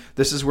 years, and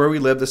this is where we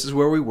live. This is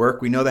where we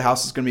work. We know the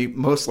house is going to be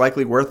most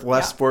likely worth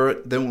less for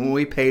it than when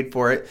we paid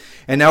for it.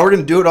 And now we're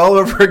going to do it all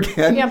over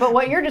again. Yeah, but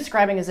what you're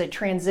describing is a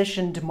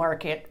transitioned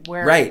market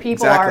where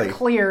people are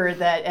clear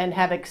that and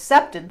have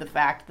accepted the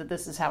fact that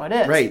this is how it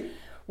is. Right.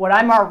 What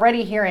I'm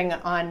already hearing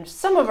on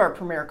some of our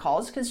premier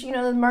calls, because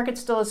the market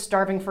still is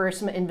starving for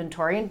some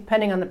inventory, and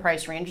depending on the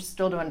price range, it's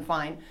still doing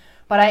fine.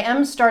 But I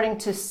am starting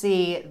to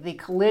see the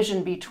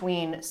collision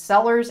between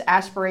sellers'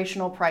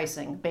 aspirational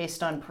pricing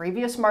based on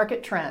previous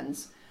market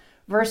trends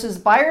versus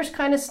buyers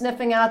kind of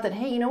sniffing out that,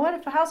 hey, you know what?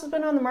 If a house has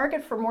been on the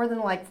market for more than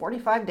like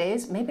 45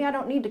 days, maybe I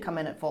don't need to come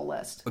in at full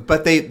list.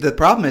 But the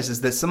problem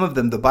is that some of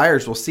them, the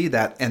buyers will see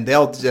that, and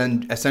they'll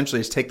then essentially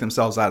just take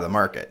themselves out of the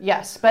market.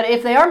 Yes, but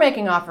if they are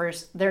making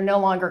offers, they're no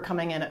longer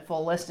coming in at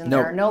full list, and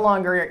they're no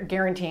longer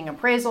guaranteeing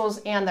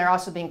appraisals, and they're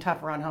also being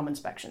tougher on home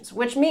inspections,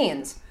 which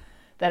means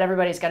that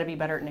everybody's got to be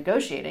better at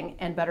negotiating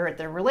and better at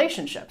their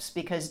relationships,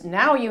 because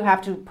now you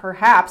have to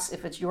perhaps,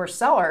 if it's your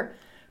seller,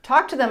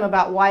 talk to them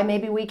about why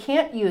maybe we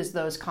can't use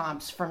those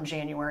comps from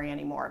January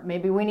anymore.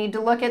 Maybe we need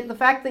to look at the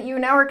fact that you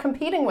now are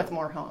competing with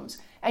more homes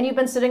and you've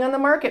been sitting on the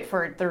market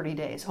for 30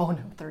 days. Oh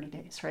no, 30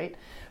 days, right?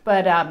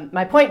 But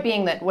my point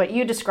being that what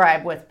you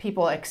describe with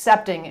people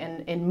accepting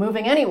and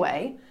moving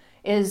anyway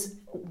is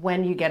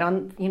when you get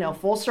on,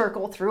 full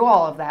circle through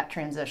all of that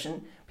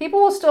transition,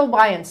 people will still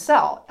buy and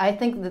sell. I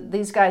think that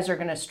these guys are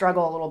going to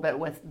struggle a little bit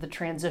with the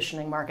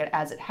transitioning market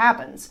as it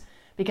happens,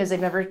 because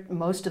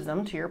most of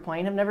them, to your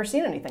point, have never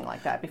seen anything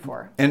like that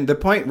before. And the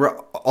point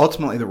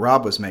ultimately that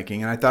Rob was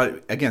making, and I thought,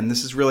 again,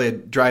 this is really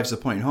drives the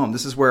point home.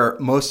 This is where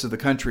most of the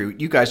country,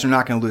 you guys are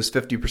not going to lose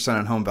 50%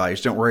 on home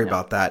values. Don't worry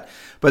about that.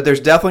 But there's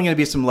definitely going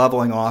to be some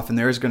leveling off, and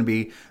there is going to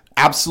be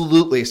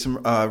absolutely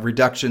some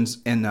reductions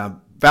in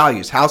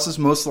values. Houses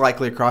most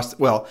likely according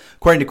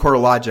to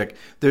CoreLogic,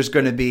 there's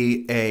going to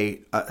be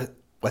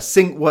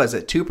was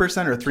it 2%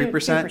 or 3%?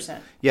 2%.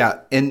 Yeah,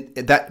 and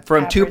that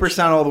from average.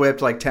 2% all the way up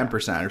to like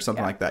 10% or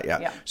something like that.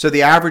 Yeah. So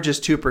the average is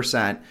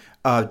 2%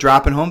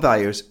 drop in home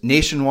values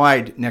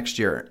nationwide next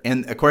year.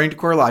 And according to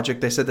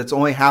CoreLogic, they said that's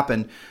only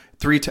happened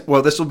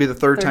this will be the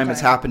third time it's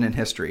happened in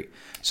history.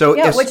 So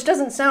which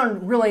doesn't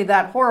sound really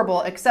that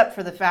horrible, except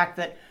for the fact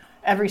that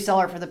every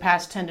seller for the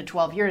past 10 to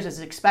 12 years is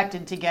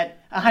expected to get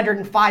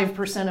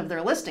 105% of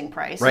their listing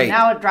price. Right. And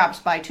now it drops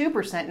by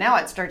 2%. Now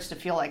it starts to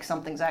feel like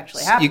something's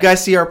actually happening. You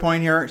guys see our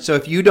point here? So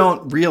if you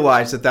don't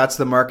realize that that's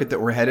the market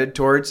that we're headed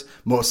towards,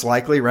 most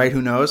likely, right?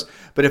 Who knows?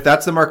 But if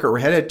that's the market we're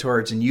headed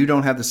towards and you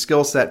don't have the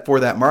skill set for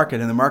that market,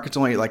 and the market's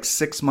only like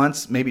 6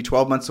 months, maybe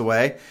 12 months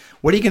away,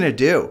 what are you going to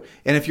do?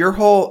 And if your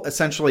whole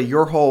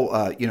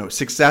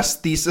success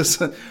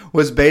thesis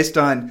was based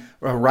on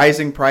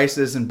rising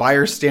prices and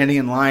buyers standing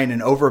in line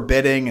and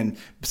overbidding and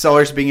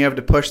sellers being able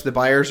to push the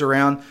buyers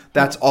around,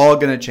 that's all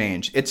going to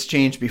change. It's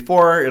changed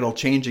before, it'll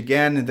change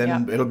again, and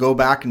then it'll go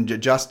back and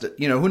adjust.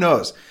 Who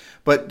knows?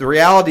 But the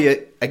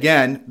reality,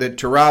 again, that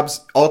to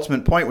Rob's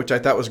ultimate point, which I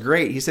thought was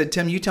great, he said,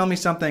 Tim, you tell me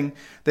something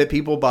that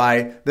people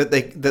buy, that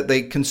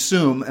they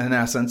consume, in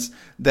essence,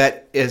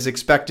 that is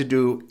expected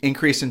to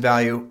increase in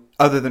value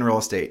other than real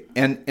estate.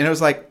 And it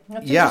was like,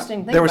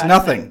 there was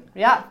nothing.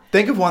 Yeah.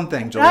 Think of one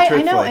thing, Julie,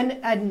 truthfully. I know,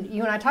 and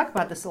you and I talk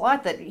about this a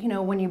lot, that,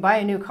 when you buy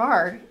a new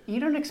car, you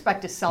don't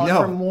expect to sell it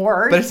for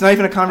more. But it's not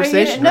even a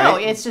conversation, right? No,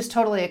 it's just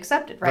totally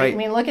accepted, right? I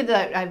mean, look at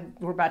that.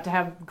 We're about to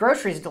have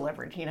groceries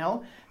delivered,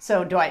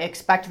 So do I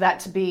expect that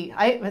to be,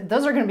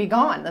 those are going to be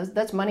gone.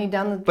 That's money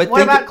down the, but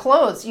what about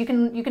clothes? You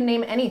can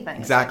name anything.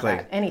 Exactly.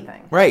 Like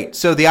anything. Right.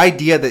 So the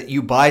idea that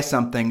you buy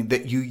something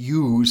that you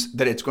use,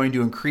 that it's going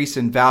to increase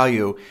in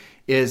value,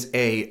 is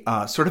a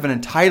sort of an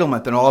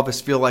entitlement that all of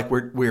us feel like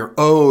we're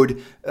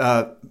owed,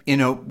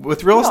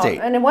 with real estate.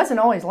 And it wasn't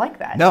always like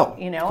that. No,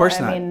 of course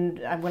not. I mean,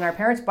 when our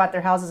parents bought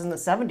their houses in the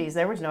 70s,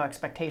 there was no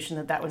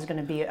expectation that was going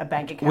to be a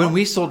bank account. When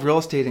we sold real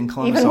estate in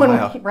Columbus,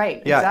 Ohio,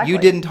 right? Yeah, exactly. you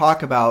didn't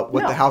talk about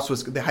what the house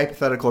was, the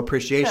hypothetical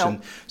appreciation.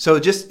 No. So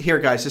just here,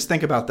 guys, just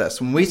think about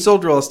this. When we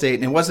sold real estate,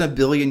 and it wasn't a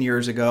billion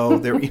years ago,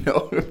 there,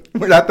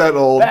 we're not that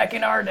old. Back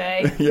in our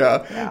day.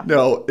 Yeah.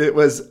 No, it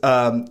was,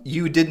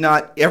 you did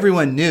not,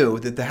 everyone knew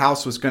that the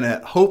house was going to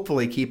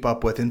hopefully keep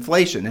up with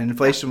inflation. And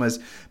inflation was,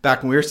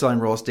 back when we were selling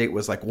real estate,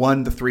 was like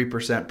 1 to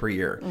 3% per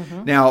year.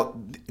 Mm-hmm. Now,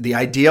 the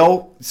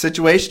ideal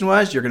situation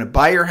was you're going to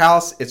buy your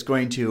house, it's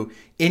going to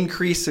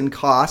increase in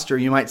cost, or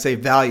you might say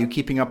value,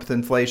 keeping up with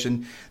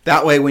inflation.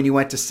 That way, when you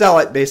went to sell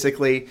it,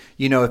 basically,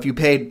 if you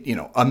paid,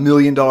 $1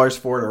 million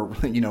for it,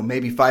 or,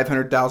 maybe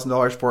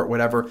 $500,000 for it,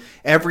 whatever,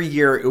 every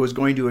year it was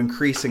going to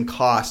increase in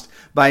cost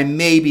by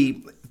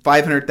maybe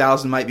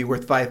 $500,000 might be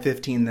worth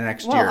 $515 the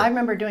next year. Well, I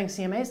remember doing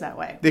CMAs that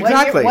way.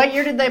 Exactly. What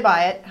year did they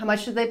buy it? How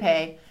much did they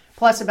pay?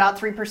 Plus about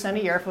 3%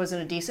 a year if it was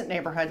in a decent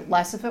neighborhood,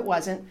 less if it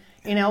wasn't.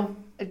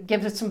 It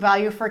gives it some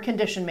value for a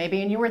condition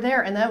maybe, and you were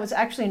there. And that was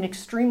actually an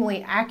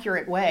extremely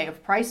accurate way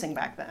of pricing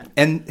back then.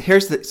 And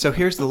here's the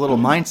little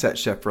mindset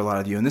shift for a lot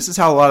of you. And this is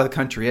how a lot of the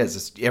country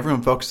is.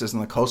 Everyone focuses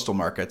on the coastal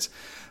markets.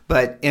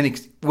 But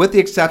with the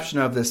exception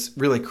of this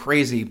really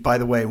crazy, by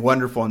the way,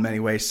 wonderful in many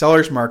ways,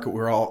 seller's market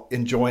we're all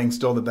enjoying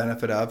still the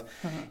benefit of.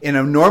 Mm-hmm. In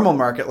a normal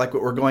market like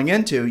what we're going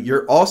into,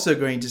 you're also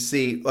going to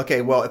see,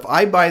 okay, well, if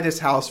I buy this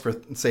house for,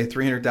 say,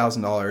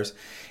 $300,000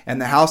 and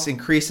the house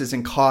increases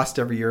in cost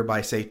every year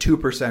by, say,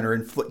 2% or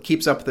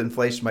keeps up with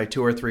inflation by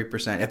 2 or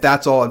 3%, if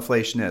that's all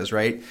inflation is,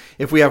 right?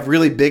 If we have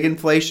really big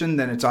inflation,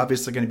 then it's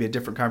obviously going to be a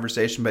different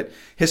conversation. But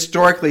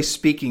historically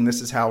speaking, this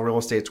is how real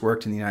estate's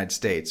worked in the United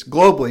States.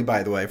 Globally,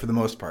 by the way, for the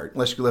most part,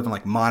 unless you live in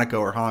like Monaco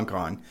or Hong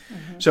Kong.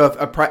 Mm-hmm. So if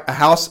a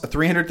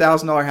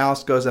 $300,000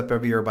 house goes up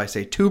every year by,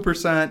 say,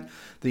 2%,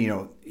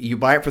 you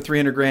buy it for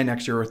 $300,000,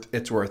 next year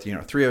it's worth,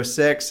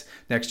 $306,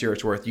 next year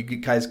it's worth, you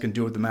guys can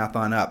do the math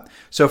on up.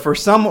 So for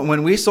someone,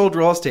 when we sold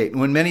real estate,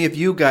 and when many of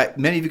you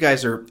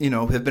guys are,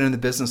 have been in the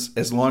business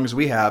as long as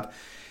we have,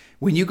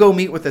 when you go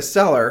meet with a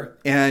seller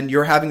and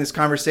you're having this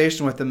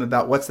conversation with them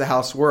about what's the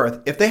house worth,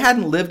 if they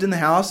hadn't lived in the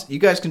house, you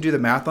guys can do the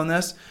math on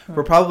this,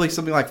 for probably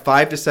something like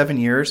 5 to 7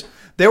 years,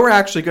 they were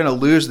actually going to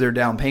lose their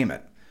down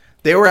payment.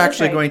 They were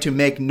actually going to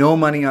make no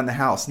money on the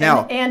house.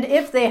 Now, and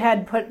if they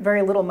had put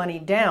very little money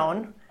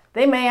down,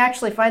 they may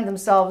actually find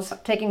themselves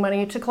taking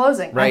money to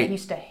closing. Right. I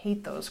used to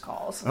hate those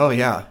calls. Oh,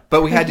 yeah.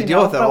 But we had to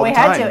deal with that all the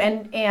time. But we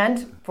had to.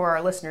 And for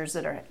our listeners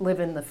that live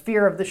in the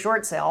fear of the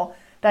short sale,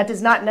 that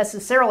does not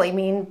necessarily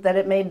mean that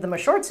it made them a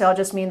short sale. It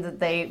just means that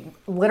they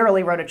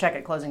literally wrote a check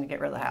at closing to get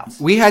rid of the house.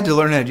 We had to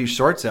learn how to do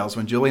short sales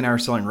when Julie and I were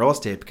selling real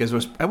estate because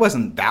it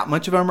wasn't that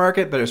much of our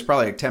market, but it was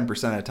probably like 10%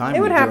 of the time.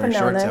 It would happen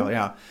now and then. Sale,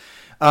 yeah.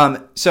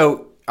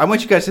 So I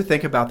want you guys to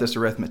think about this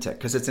arithmetic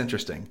because it's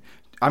interesting.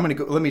 I'm going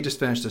to go. Let me just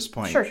finish this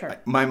point. Sure.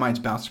 My mind's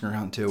bouncing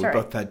around too. Sorry.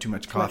 We both had too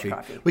much coffee.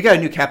 We got a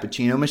new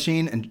cappuccino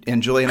machine,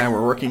 and Julie and I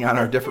were working on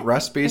our different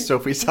recipes. So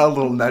if we sound a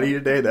little nutty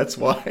today, that's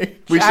why.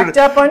 Jacked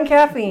up on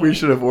caffeine. We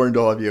should have warned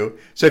all of you.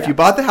 So if you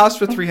bought the house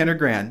for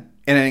 $300,000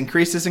 and it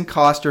increases in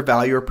cost or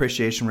value or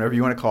appreciation, whatever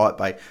you want to call it,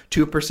 by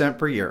 2%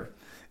 per year,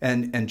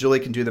 and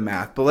Julie can do the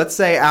math. But let's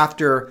say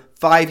after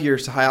 5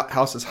 years, the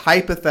house is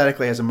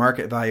hypothetically has a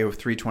market value of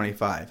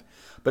 $325,000.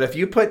 But if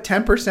you put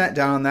 10%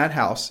 down on that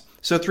house,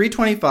 so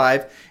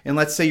 $325,000, and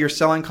let's say your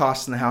selling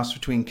costs in the house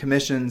between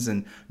commissions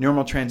and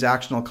normal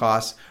transactional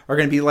costs are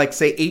going to be like,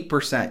 say,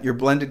 8%. Your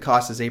blended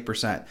cost is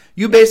 8%.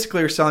 You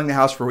basically are selling the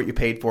house for what you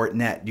paid for it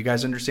net. You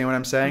guys understand what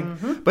I'm saying?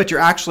 Mm-hmm. But you're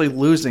actually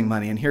losing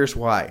money, and here's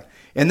why.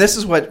 And this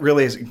is what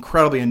really is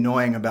incredibly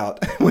annoying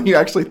about when you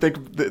actually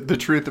think the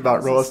truth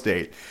about real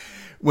estate.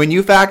 When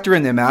you factor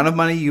in the amount of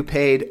money you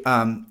paid,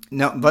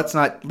 no, let's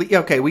not.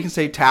 Okay, we can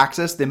say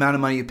taxes, the amount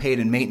of money you paid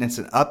in maintenance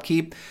and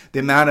upkeep, the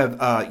amount of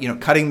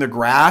cutting the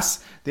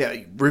grass,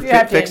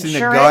 fixing the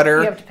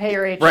gutter. You have to pay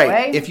your HOA.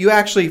 Right. If you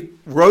actually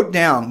wrote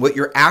down what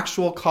your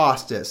actual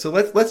cost is, so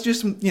let's do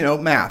some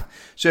math.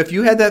 So if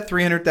you had that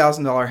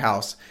 $300,000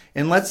 house,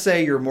 and let's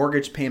say your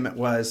mortgage payment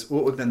was,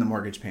 what would have been the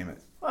mortgage payment?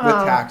 With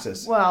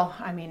taxes. Well,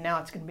 I mean, now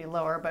it's going to be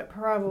lower, but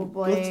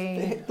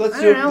probably, let's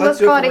call it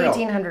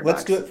 $1,800.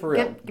 Let's do it for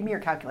real. Give me your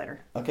calculator.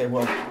 Okay,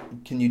 well,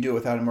 can you do it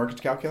without a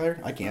mortgage calculator?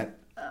 I can't.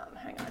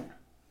 Hang on.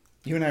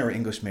 You and I were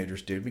English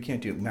majors, dude. We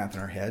can't do math in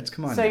our heads.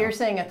 Come on. So you're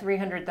saying a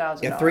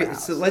 $300,000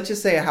 house. So let's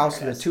just say a house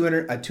with a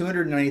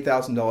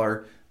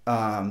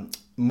 $290,000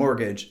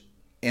 mortgage,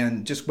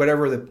 and just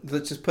whatever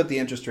let's just put the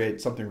interest rate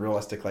something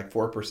realistic like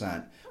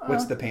 4%.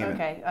 What's the payment?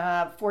 Okay,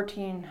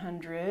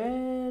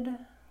 $1,400.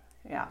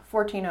 Yeah,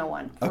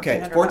 $1,401.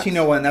 Okay,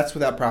 $1,401. That's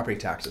without property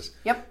taxes.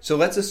 Yep. So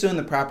let's assume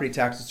the property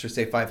taxes are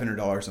say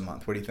 $500 a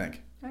month. What do you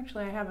think?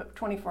 Actually, I have it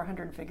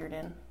 $2,400 figured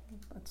in.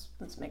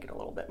 Let's make it a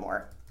little bit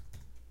more.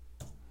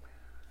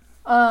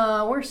 We're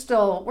about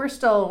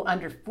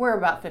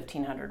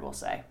 $1,500. We'll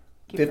say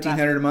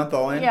 $1,500 a month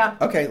all in. Yeah.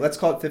 Okay, let's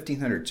call it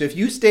 $1,500. So if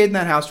you stayed in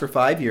that house for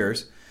 5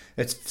 years,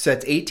 it's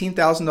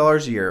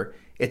 $18,000 a year.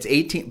 It's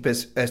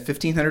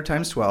 $1,500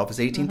 times 12 is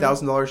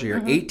 $18,000 a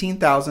year.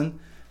 18,000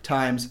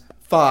 times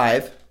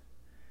 5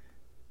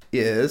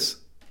 is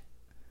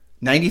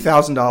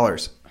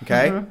 $90,000.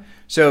 Okay,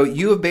 so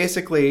you have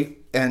basically,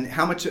 and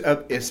how much,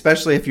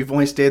 especially if you've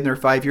only stayed in there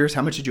 5 years,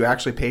 how much did you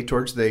actually pay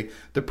towards the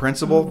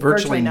principal?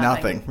 Virtually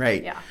nothing,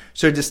 right? Yeah.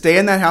 So to stay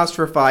in that house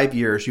for 5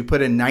 years, you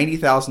put in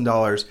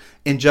 $90,000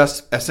 in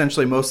just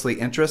essentially mostly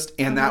interest,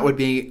 and that would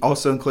be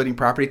also including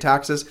property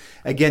taxes.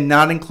 Again,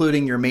 not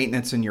including your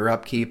maintenance and your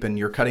upkeep and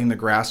your cutting the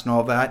grass and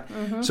all that.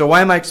 So why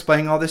am I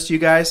explaining all this to you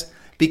guys?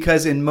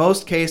 Because in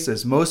most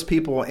cases, most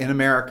people in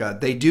America,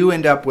 they do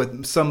end up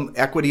with some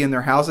equity in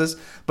their houses,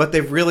 but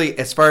they've really,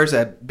 as far as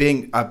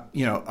being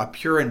a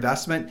pure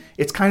investment,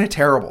 it's kind of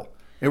terrible.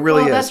 It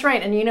really is. That's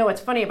right. And you know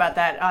what's funny about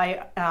that?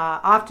 I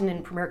often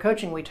in Premier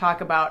Coaching, we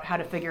talk about how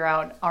to figure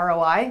out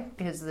ROI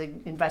because the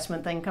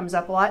investment thing comes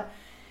up a lot.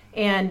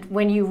 And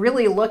when you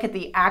really look at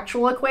the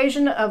actual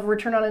equation of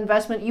return on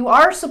investment, you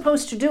are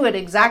supposed to do it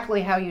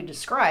exactly how you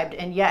described.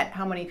 And yet,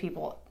 how many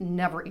people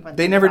never even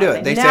They never do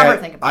it. They never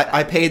think about it.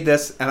 I paid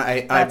this and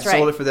I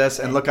sold it for this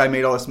and look, I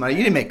made all this money.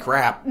 You didn't make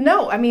crap.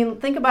 No, I mean,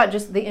 think about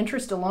just the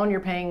interest alone you're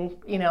paying,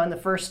 in the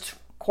first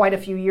quite a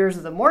few years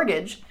of the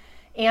mortgage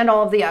and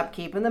all of the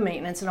upkeep and the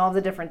maintenance and all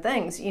the different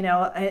things,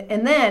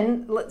 And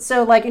then,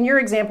 so like in your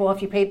example,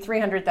 if you paid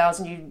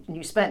 $300,000,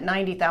 you spent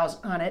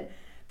 $90,000 on it,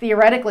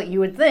 theoretically,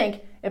 you would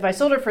think, if I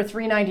sold it for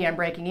 $390, I'm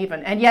breaking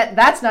even. And yet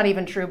that's not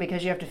even true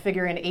because you have to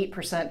figure in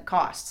 8%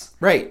 costs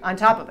on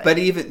top of it. But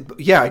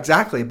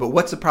exactly. But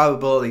what's the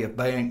probability of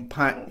buying,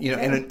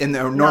 in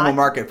the normal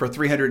market for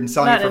 $300 and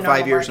selling it for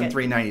 5 years and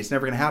 $390? It's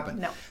never going to happen.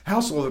 No.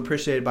 House will have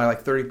appreciated by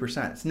like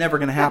 30%. It's never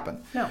going to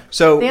happen. No.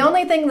 So the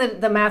only thing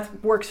that the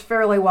math works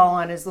fairly well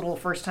on is little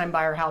first-time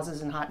buyer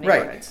houses in hot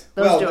neighborhoods.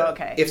 Those do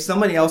okay. If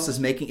somebody else is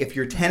if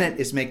your tenant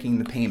is making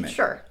the payment,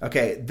 sure.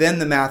 Okay, then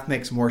the math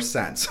makes more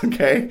sense.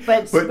 Okay,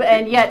 but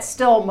and yet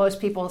still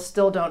most people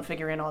still don't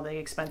figure in all the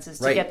expenses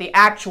to get the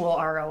actual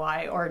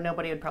ROI, or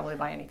nobody would probably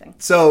buy anything.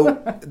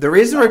 So the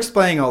reason we're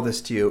explaining all this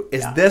to you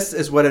is this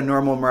is what a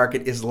normal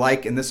market is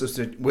like, and this is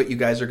what you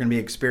guys are going to be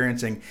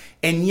experiencing.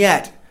 And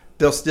yet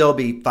there'll still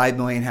be 5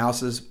 million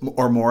houses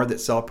or more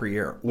that sell per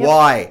year. Yep.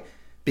 Why?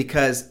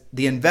 Because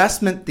the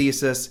investment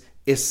thesis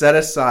is set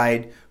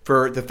aside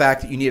for the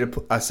fact that you need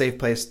a safe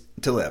place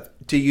to live.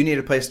 You need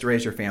a place to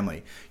raise your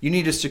family. You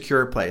need a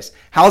secure place.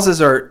 Houses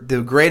are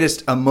the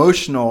greatest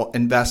emotional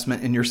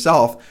investment in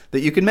yourself that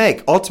you can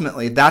make.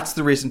 Ultimately, that's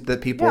the reason that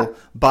people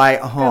buy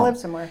a home. Live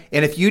somewhere.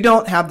 And if you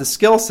don't have the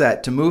skill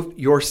set to move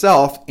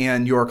yourself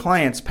and your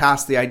clients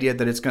past the idea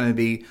that it's going to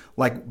be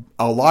like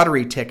a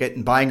lottery ticket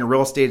and buying a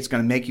real estate is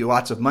going to make you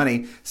lots of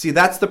money, see,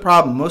 that's the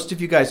problem. Most of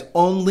you guys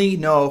only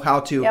know how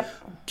to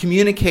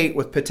communicate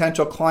with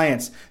potential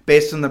clients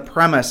based on the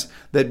premise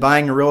that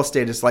buying a real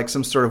estate is like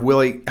some sort of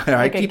Willy.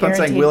 I keep on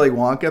saying Willy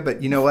Wonka,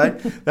 but you know what?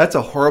 That's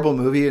a horrible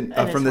movie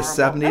from the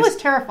 70s. It was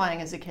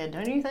terrifying as a kid,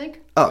 don't you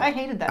think? Oh, I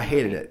hated that. I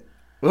hated it.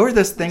 What were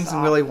those things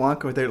in Willy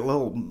Wonka with their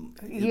little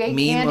you ate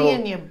candy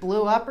and you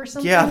blew up or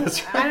something? Yeah,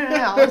 that's right. I don't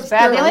know. It was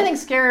bad. The only thing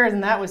scarier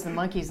than that was the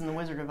monkeys and the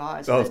Wizard of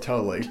Oz. Oh,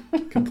 totally.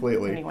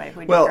 Completely. Anyway,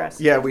 we digress.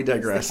 Well, yeah, we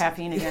digress. It's the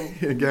caffeine again.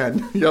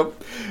 Again, yep.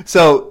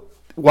 So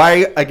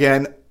why,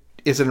 again,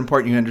 is it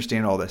important you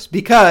understand all this?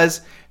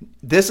 Because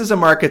this is a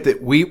market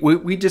that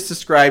we just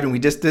described and we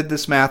just did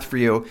this math for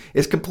you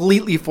is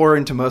completely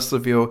foreign to most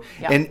of you.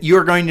 Yep. And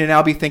you're going to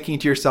now be thinking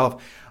to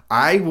yourself,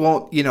 I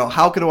won't,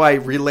 how can I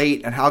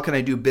relate and how can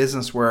I do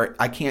business where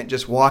I can't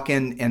just walk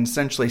in and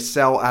essentially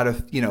sell out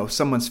of,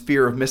 someone's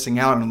fear of missing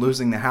out and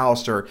losing the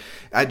house or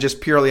just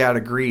purely out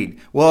of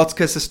greed? Well, it's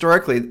because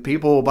historically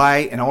people will buy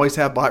and always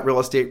have bought real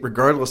estate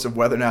regardless of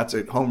whether or not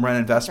it's a home run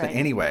investment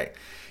anyway.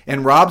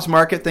 In Rob's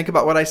market, think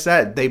about what I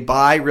said. They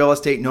buy real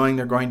estate knowing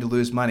they're going to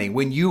lose money.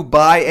 When you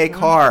buy a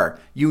car,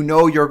 you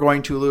know you're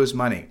going to lose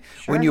money.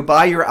 Sure. When you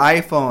buy your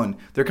iPhone,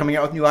 they're coming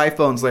out with new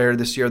iPhones later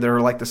this year that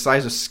are like the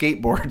size of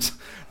skateboards.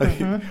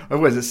 What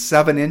was it,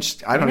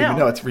 7-inch? I don't even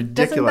know. It's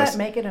ridiculous. Doesn't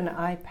that make it an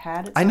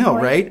iPad? I know,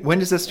 right? When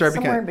does this start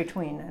becoming? Somewhere in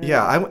between.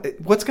 Yeah.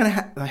 What's going to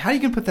happen? How are you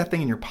going to put that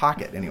thing in your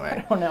pocket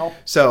anyway? I don't know.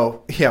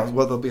 So,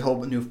 there'll be a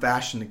whole new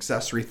fashion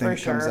accessory thing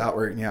that comes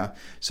out.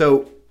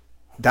 So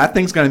that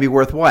thing's going to be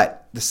worth what?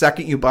 The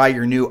second you buy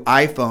your new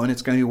iPhone,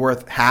 it's going to be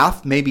worth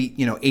half, maybe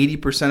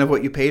 80% of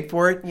what you paid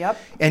for it. Yep.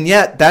 And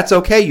yet, that's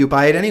okay. You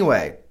buy it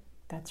anyway.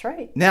 That's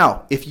right.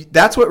 Now,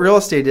 that's what real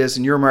estate is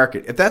in your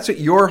market, if that's what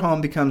your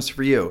home becomes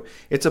for you,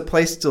 it's a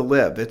place to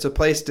live. It's a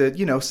place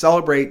to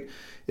celebrate.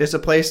 It's a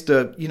place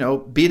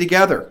to be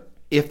together.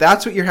 If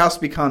that's what your house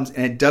becomes,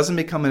 and it doesn't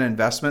become an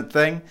investment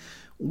thing,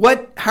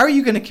 how are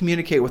you going to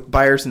communicate with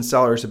buyers and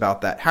sellers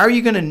about that? How are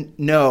you going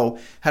to know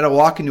how to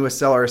walk into a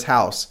seller's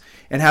house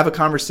and have a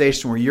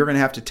conversation where you're going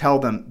to have to tell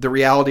them the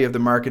reality of the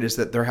market is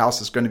that their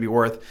house is going to be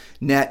worth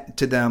net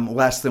to them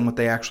less than what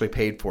they actually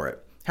paid for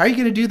it? How are you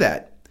going to do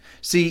that?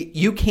 See,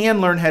 you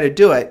can learn how to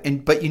do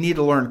it, but you need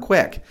to learn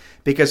quick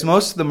because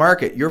most of the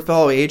market, your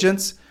fellow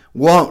agents,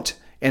 won't.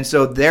 And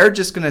so they're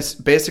just going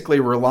to basically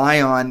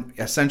rely on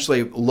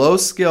essentially low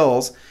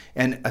skills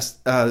and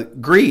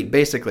greed,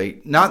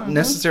 basically. Not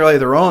necessarily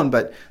their own,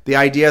 but the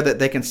idea that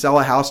they can sell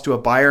a house to a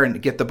buyer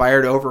and get the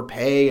buyer to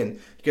overpay, and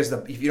because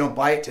if you don't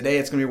buy it today,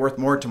 it's going to be worth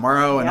more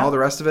tomorrow, and all the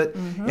rest of it.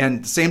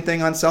 And same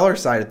thing on seller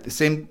side, the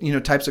same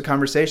types of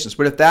conversations.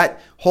 But if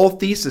that whole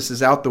thesis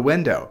is out the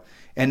window,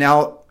 and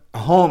now a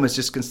home is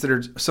just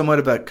considered somewhat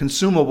of a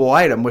consumable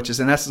item, which is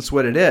in essence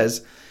what it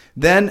is,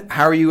 then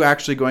how are you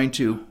actually going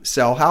to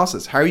sell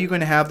houses? How are you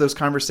going to have those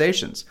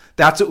conversations?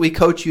 That's what we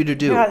coach you to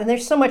do. Yeah, and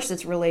there's so much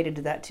that's related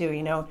to that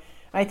too.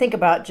 I think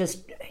about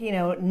just,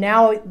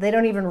 now they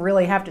don't even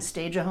really have to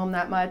stage a home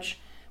that much.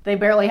 They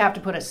barely have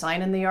to put a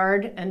sign in the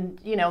yard. And,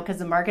 because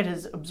the market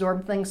has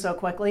absorbed things so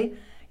quickly,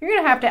 you're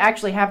going to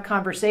actually have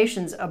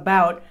conversations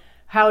about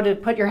how to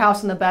put your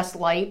house in the best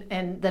light,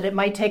 and that it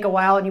might take a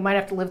while and you might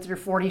have to live through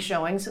 40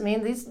 showings. I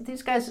mean,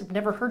 these guys have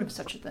never heard of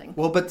such a thing.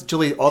 Well, but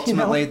Julie,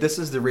 ultimately, this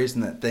is the reason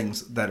that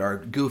things that are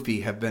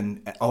goofy have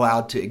been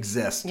allowed to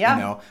exist.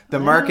 Yeah. The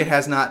market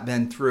has not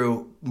been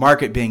through,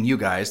 market being you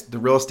guys, the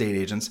real estate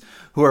agents,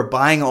 who are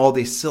buying all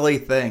these silly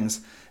things.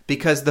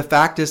 Because the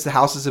fact is, the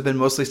houses have been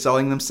mostly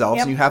selling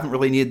themselves, and you haven't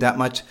really needed that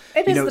much,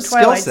 it is the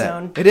skill Twilight set.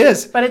 Zone. It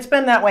is, but it's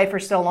been that way for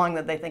so long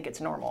that they think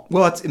it's normal.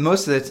 Well,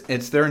 most of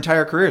it's their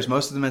entire careers.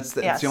 Most of them, it's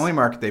the only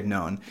market they've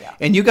known. Yeah.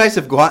 And you guys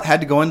have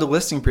had to go into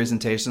listing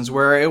presentations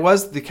where it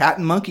was the cat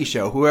and monkey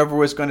show. Whoever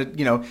was going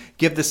to,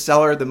 give the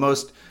seller the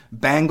most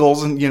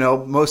bangles and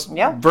most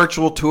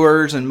virtual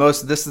tours and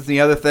most this and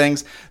the other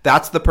things,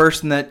 that's the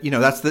person that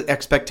that's the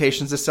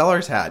expectations the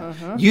sellers had.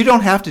 You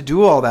don't have to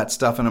do all that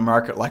stuff in a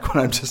market like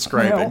what I'm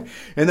describing.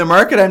 In the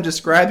market I'm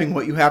describing,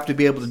 what you have to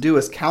be able to do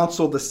is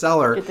counsel the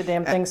seller, get the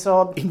damn thing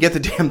sold. You can get the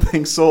damn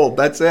thing sold.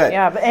 That's it.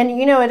 Yeah, and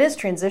it is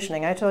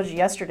transitioning. I told you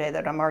yesterday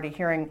that I'm already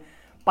hearing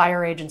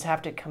buyer agents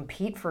have to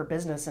compete for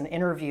business and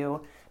interview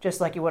just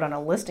like you would on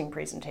a listing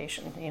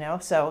presentation.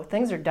 So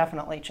things are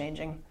definitely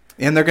changing.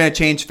 And they're going to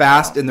change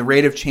fast, and the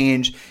rate of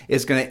change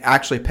is going to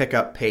actually pick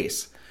up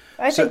pace.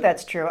 I think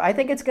that's true. I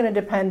think it's going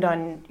to depend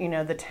on,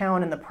 the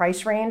town and the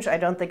price range. I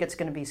don't think it's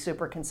going to be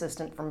super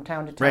consistent from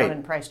town to town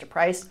and price to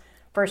price.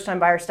 First-time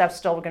buyer stuff's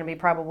still going to be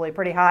probably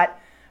pretty hot.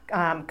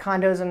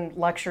 Condos and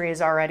luxury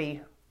is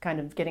already kind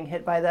of getting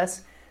hit by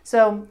this.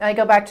 So I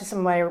go back to some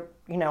of my,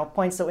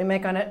 points that we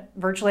make on it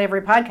virtually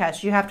every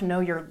podcast. You have to know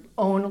your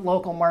own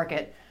local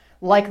market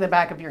like the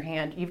back of your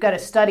hand. You've got to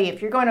study.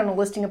 If you're going on a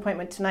listing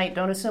appointment tonight,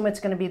 don't assume it's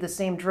going to be the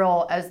same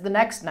drill as the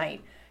next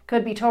night.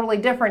 Could be totally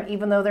different,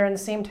 even though they're in the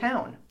same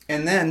town.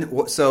 And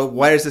then, so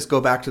why does this go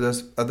back to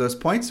those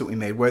points that we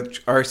made,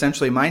 which are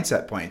essentially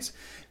mindset points?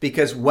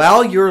 Because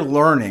while you're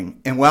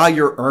learning and while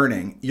you're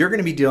earning, you're going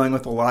to be dealing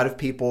with a lot of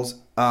people's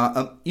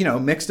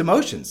mixed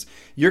emotions.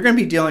 You're going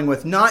to be dealing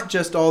with not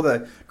just all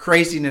the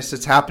craziness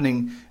that's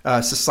happening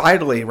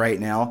societally right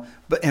now,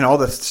 and all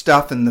the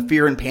stuff and the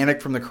fear and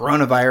panic from the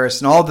coronavirus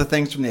and all the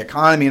things from the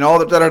economy and all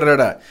the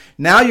da-da-da-da-da.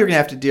 Now you're going to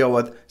have to deal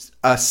with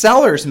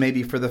sellers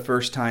maybe for the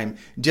first time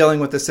dealing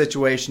with a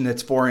situation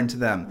that's foreign to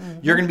them.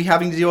 You're going to be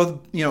having to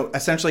deal with,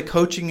 essentially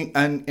coaching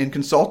and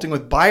consulting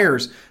with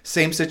buyers,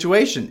 same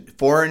situation,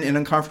 foreign and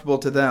uncomfortable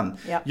to them.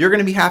 Yep. You're going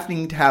to be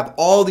having to have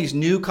all these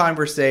new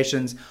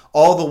conversations,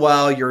 all the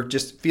while you're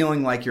just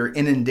feeling like you're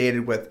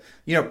inundated with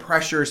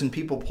pressures and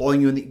people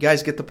pulling you. And you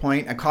guys get the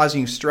point? I'm causing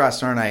you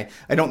stress, aren't I?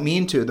 I don't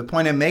mean to. The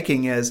point I'm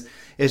making is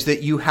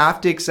that you have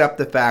to accept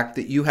the fact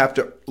that you have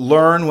to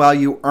learn while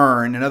you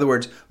earn. In other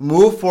words,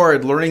 move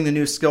forward, learning the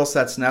new skill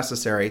sets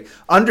necessary,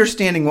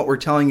 understanding what we're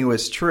telling you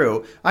is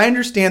true. I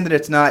understand that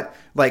it's not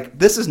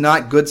this is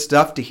not good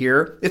stuff to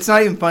hear. It's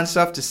not even fun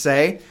stuff to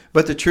say.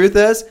 But the truth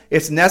is,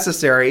 it's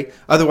necessary.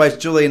 Otherwise,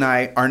 Julie and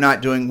I are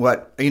not doing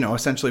what,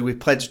 essentially we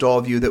pledged all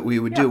of you that we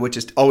would do, which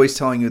is always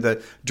telling you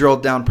the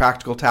drilled down,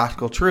 practical,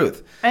 tactical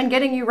truth. And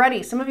getting you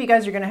ready. Some of you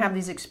guys are going to have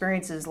these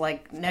experiences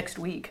next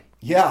week.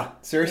 Yeah,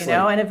 seriously.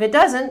 And if it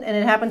doesn't, and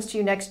it happens to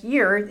you next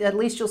year, at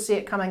least you'll see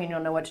it coming and you'll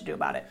know what to do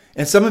about it.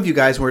 And some of you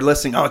guys were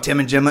listening, Tim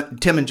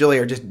and Julie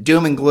are just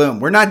doom and gloom.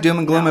 We're not doom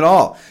and gloom at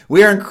all.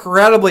 We are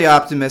incredibly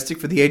optimistic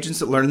for the agents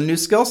that learn the new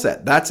skill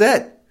set. That's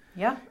it.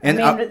 Yeah.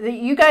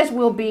 You guys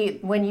will be,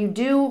 when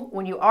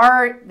you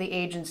are the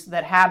agents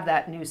that have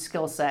that new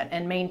skill set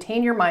and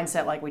maintain your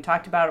mindset like we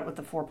talked about it with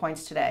the 4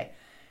 points today,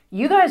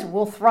 you guys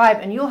will thrive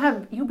and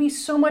you'll be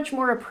so much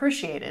more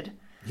appreciated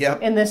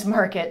in this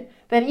market.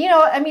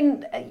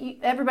 Then,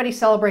 everybody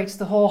celebrates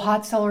the whole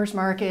hot sellers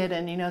market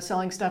and,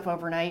 selling stuff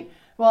overnight.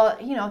 Well,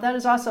 that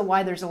is also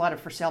why there's a lot of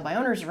for sale by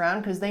owners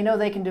around, because they know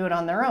they can do it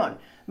on their own.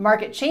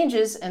 Market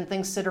changes and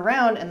things sit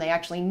around and they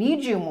actually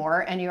need you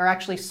more and you're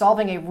actually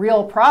solving a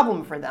real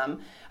problem for them.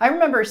 I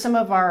remember some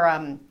of our,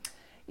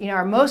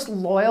 our most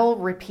loyal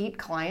repeat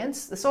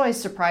clients. This always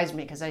surprised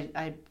me because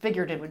I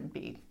figured it would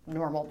be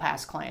normal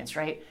past clients,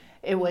 right?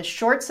 It was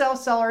short sale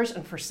sellers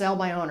and for sale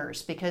by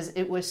owners, because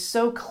it was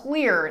so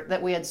clear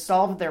that we had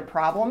solved their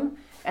problem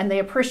and they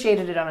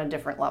appreciated it on a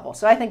different level.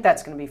 So I think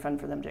that's going to be fun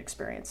for them to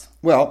experience.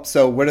 Well,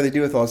 so what do they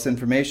do with all this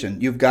information?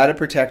 You've got to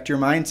protect your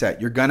mindset.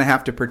 You're going to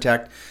have to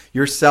protect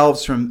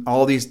yourselves from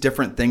all these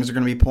different things that are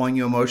going to be pulling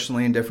you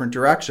emotionally in different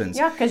directions.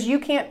 Yeah, because you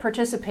can't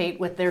participate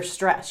with their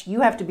stress.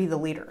 You have to be the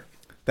leader.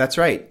 That's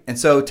right. And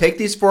so take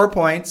these 4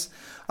 points.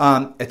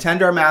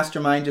 Attend our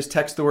mastermind. Just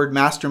text the word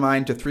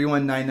mastermind to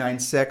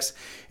 31996.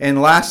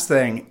 And last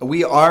thing,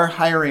 we are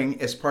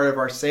hiring as part of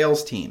our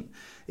sales team.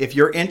 If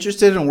you're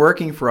interested in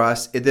working for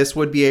us, this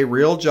would be a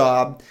real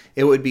job.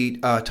 It would be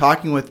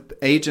talking with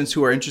agents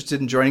who are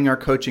interested in joining our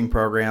coaching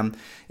program.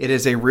 It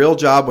is a real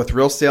job with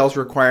real sales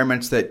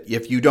requirements that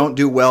if you don't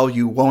do well,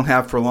 you won't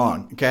have for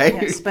long. Okay?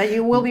 Yes, but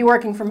you will be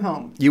working from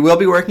home. You will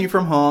be working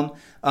from home.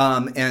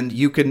 And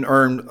you can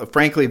earn,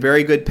 frankly,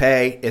 very good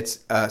pay. It's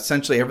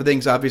essentially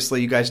everything's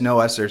obviously, you guys know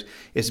us.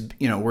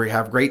 We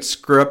have great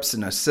scripts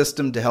and a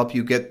system to help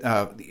you get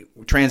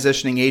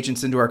transitioning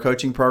agents into our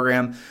coaching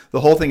program.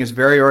 The whole thing is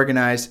very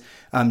organized.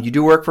 You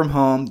do work from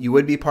home. You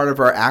would be part of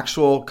our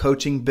actual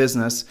coaching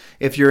business.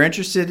 If you're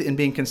interested in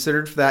being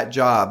considered for that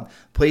job,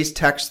 please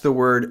text the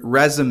word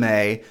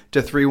resume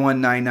to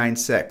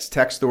 31996.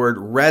 Text the word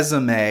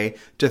resume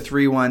to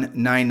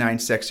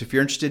 31996. If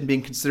you're interested in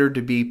being considered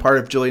to be part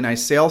of Julie and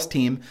I's sales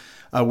team,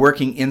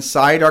 working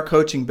inside our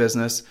coaching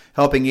business,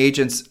 helping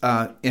agents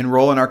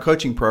enroll in our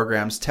coaching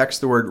programs,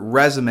 text the word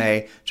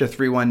resume to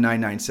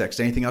 31996.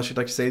 Anything else you'd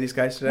like to say to these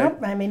guys today? Nope.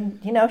 I mean,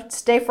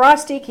 stay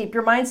frosty, keep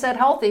your mindset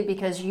healthy,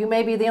 because you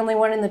may be the only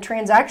one in the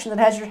transaction that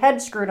has your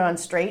head screwed on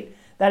straight.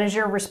 That is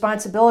your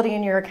responsibility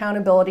and your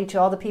accountability to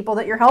all the people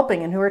that you're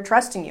helping and who are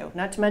trusting you,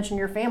 not to mention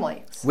your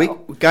family. So. We're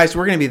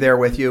going to be there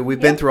with you. We've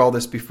been through all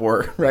this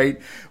before,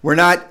 right? We're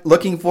not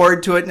looking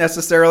forward to it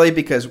necessarily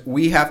because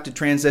we have to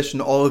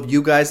transition all of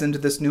you guys into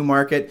this new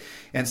market.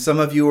 And some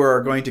of you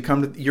are going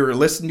to you're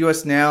listening to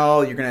us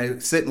now. You're going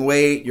to sit and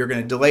wait. You're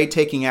going to delay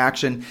taking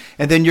action.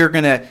 And then you're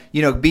going to,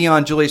 be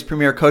on Julie's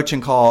premier coaching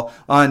call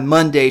on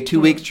Monday,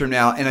 2 weeks from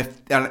now, and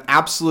an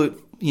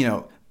absolute,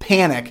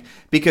 panic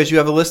because you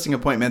have a listing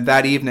appointment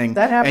that evening.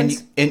 That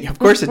happens. And of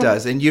course it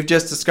does. And you've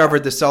just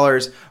discovered the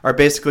sellers are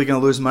basically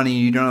going to lose money and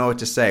you don't know what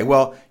to say.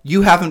 Well,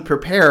 you haven't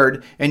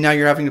prepared and now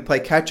you're having to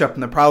play catch up,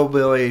 and the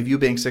probability of you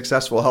being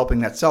successful helping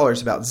that seller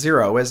is about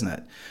 0, isn't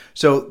it?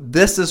 So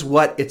this is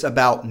what it's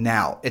about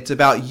now. It's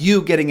about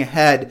you getting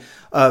ahead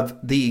of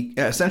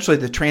essentially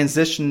the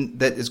transition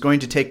that is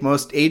going to take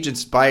most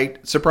agents by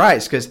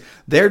surprise because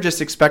they're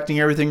just expecting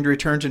everything to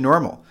return to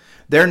normal.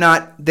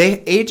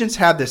 Agents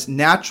have this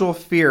natural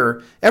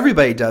fear,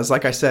 everybody does,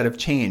 like I said, of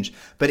change.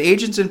 But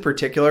agents in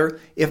particular,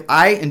 if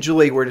I and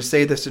Julie were to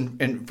say this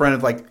in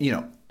front of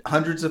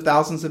hundreds of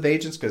thousands of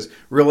agents, because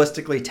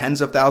realistically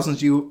tens of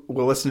thousands you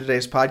will listen to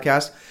today's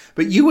podcast,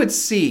 but you would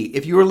see,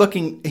 if you were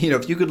looking,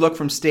 if you could look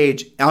from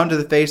stage onto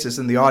the faces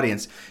in the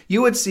audience,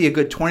 you would see a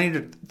good 20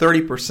 to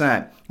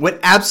 30% would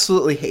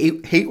absolutely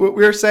hate what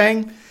we were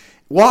saying.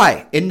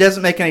 Why? It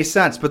doesn't make any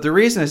sense. But the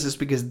reason is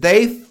because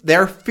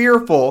they're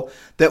fearful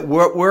that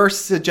what we're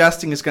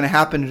suggesting is going to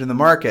happen in the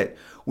market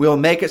will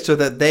make it so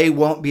that they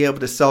won't be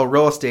able to sell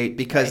real estate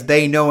because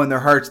they know in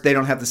their hearts they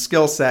don't have the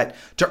skill set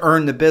to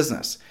earn the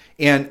business.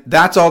 And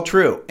that's all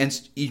true. And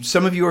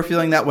some of you are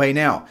feeling that way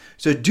now.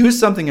 So do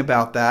something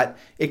about that.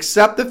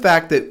 Accept the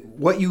fact that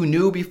what you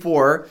knew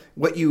before,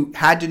 what you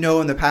had to know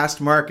in the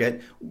past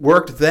market,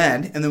 worked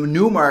then. And the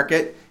new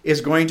market is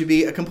going to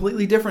be a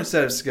completely different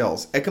set of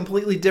skills, a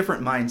completely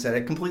different mindset,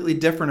 a completely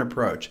different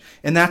approach.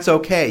 And that's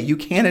okay. You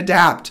can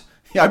adapt.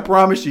 I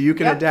promise you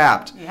can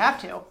adapt. You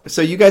have to.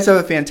 So you guys have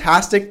a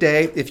fantastic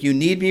day. If you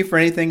need me for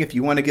anything, if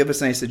you want to give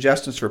us any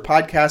suggestions for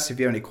podcasts, if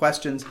you have any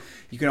questions,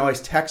 you can always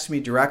text me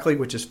directly,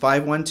 which is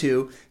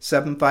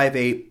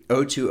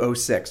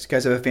 512-758-0206. You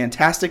guys have a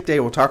fantastic day.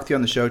 We'll talk with you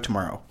on the show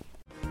tomorrow.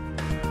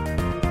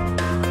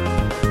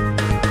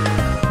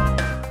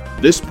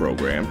 This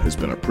program has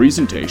been a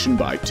presentation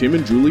by Tim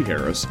and Julie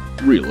Harris,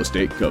 Real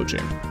Estate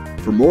Coaching.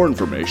 For more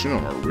information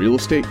on our real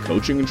estate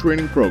coaching and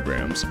training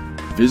programs,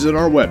 visit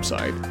our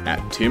website at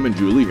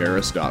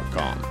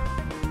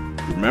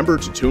timandjulieharris.com. Remember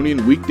to tune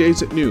in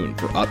weekdays at noon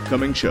for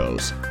upcoming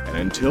shows. And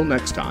until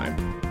next time,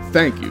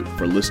 thank you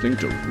for listening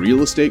to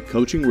Real Estate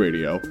Coaching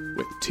Radio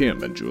with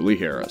Tim and Julie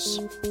Harris.